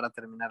 sino ya para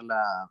terminar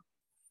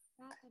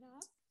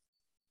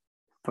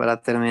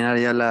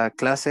ya la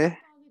clase.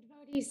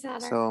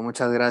 So,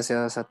 muchas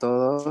gracias a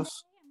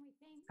todos.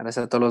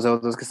 Gracias a todos los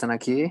devotos que están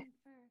aquí.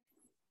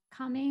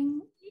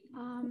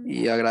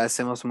 Y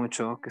agradecemos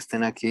mucho que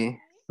estén aquí.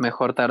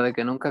 Mejor tarde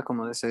que nunca,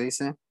 como se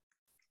dice.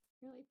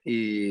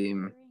 Y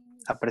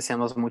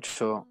apreciamos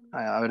mucho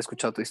haber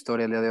escuchado tu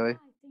historia el día de hoy.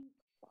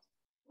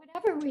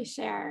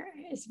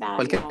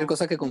 Cualquier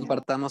cosa que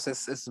compartamos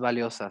es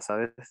valiosa,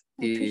 ¿sabes?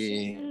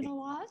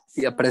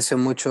 Y aprecio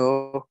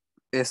mucho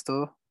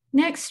esto.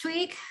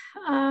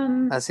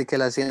 Así que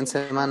la siguiente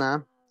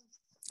semana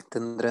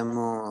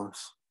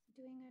tendremos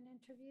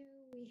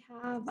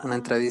una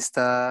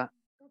entrevista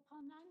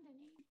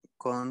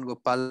con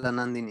Gopal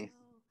Nandini.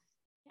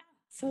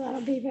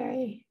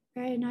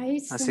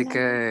 Así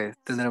que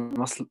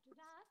tendremos,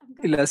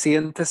 y la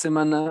siguiente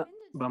semana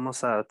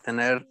vamos a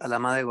tener a la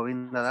madre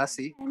Govinda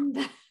Dasi.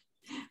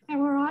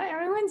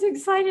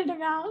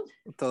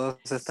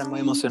 Todos están muy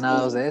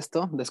emocionados de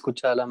esto, de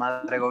escuchar a la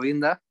madre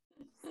Govinda.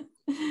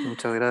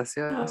 Muchas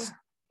gracias.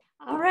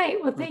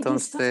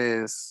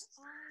 Entonces,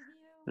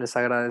 les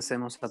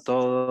agradecemos a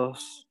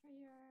todos.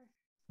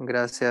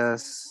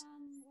 Gracias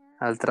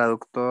al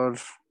traductor.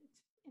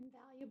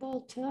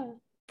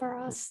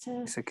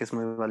 Sé que es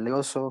muy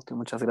valioso, que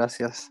muchas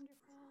gracias.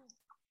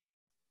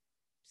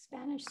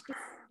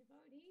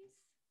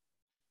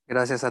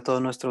 Gracias a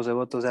todos nuestros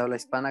devotos de habla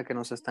hispana que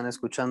nos están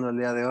escuchando el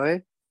día de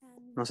hoy.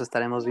 Nos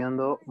estaremos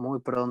viendo muy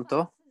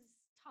pronto.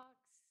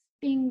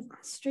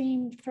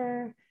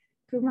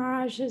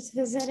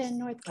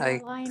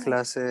 Hay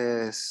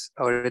clases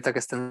ahorita que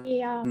están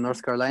en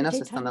North Carolina,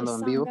 se están dando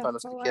en vivo para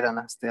los que quieran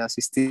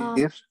asistir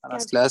a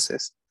las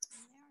clases.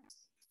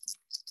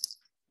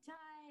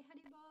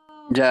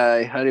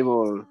 Jai,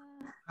 Haribol,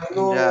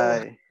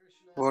 Jai,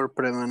 Gaur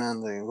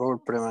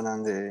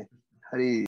Premanande, Hari.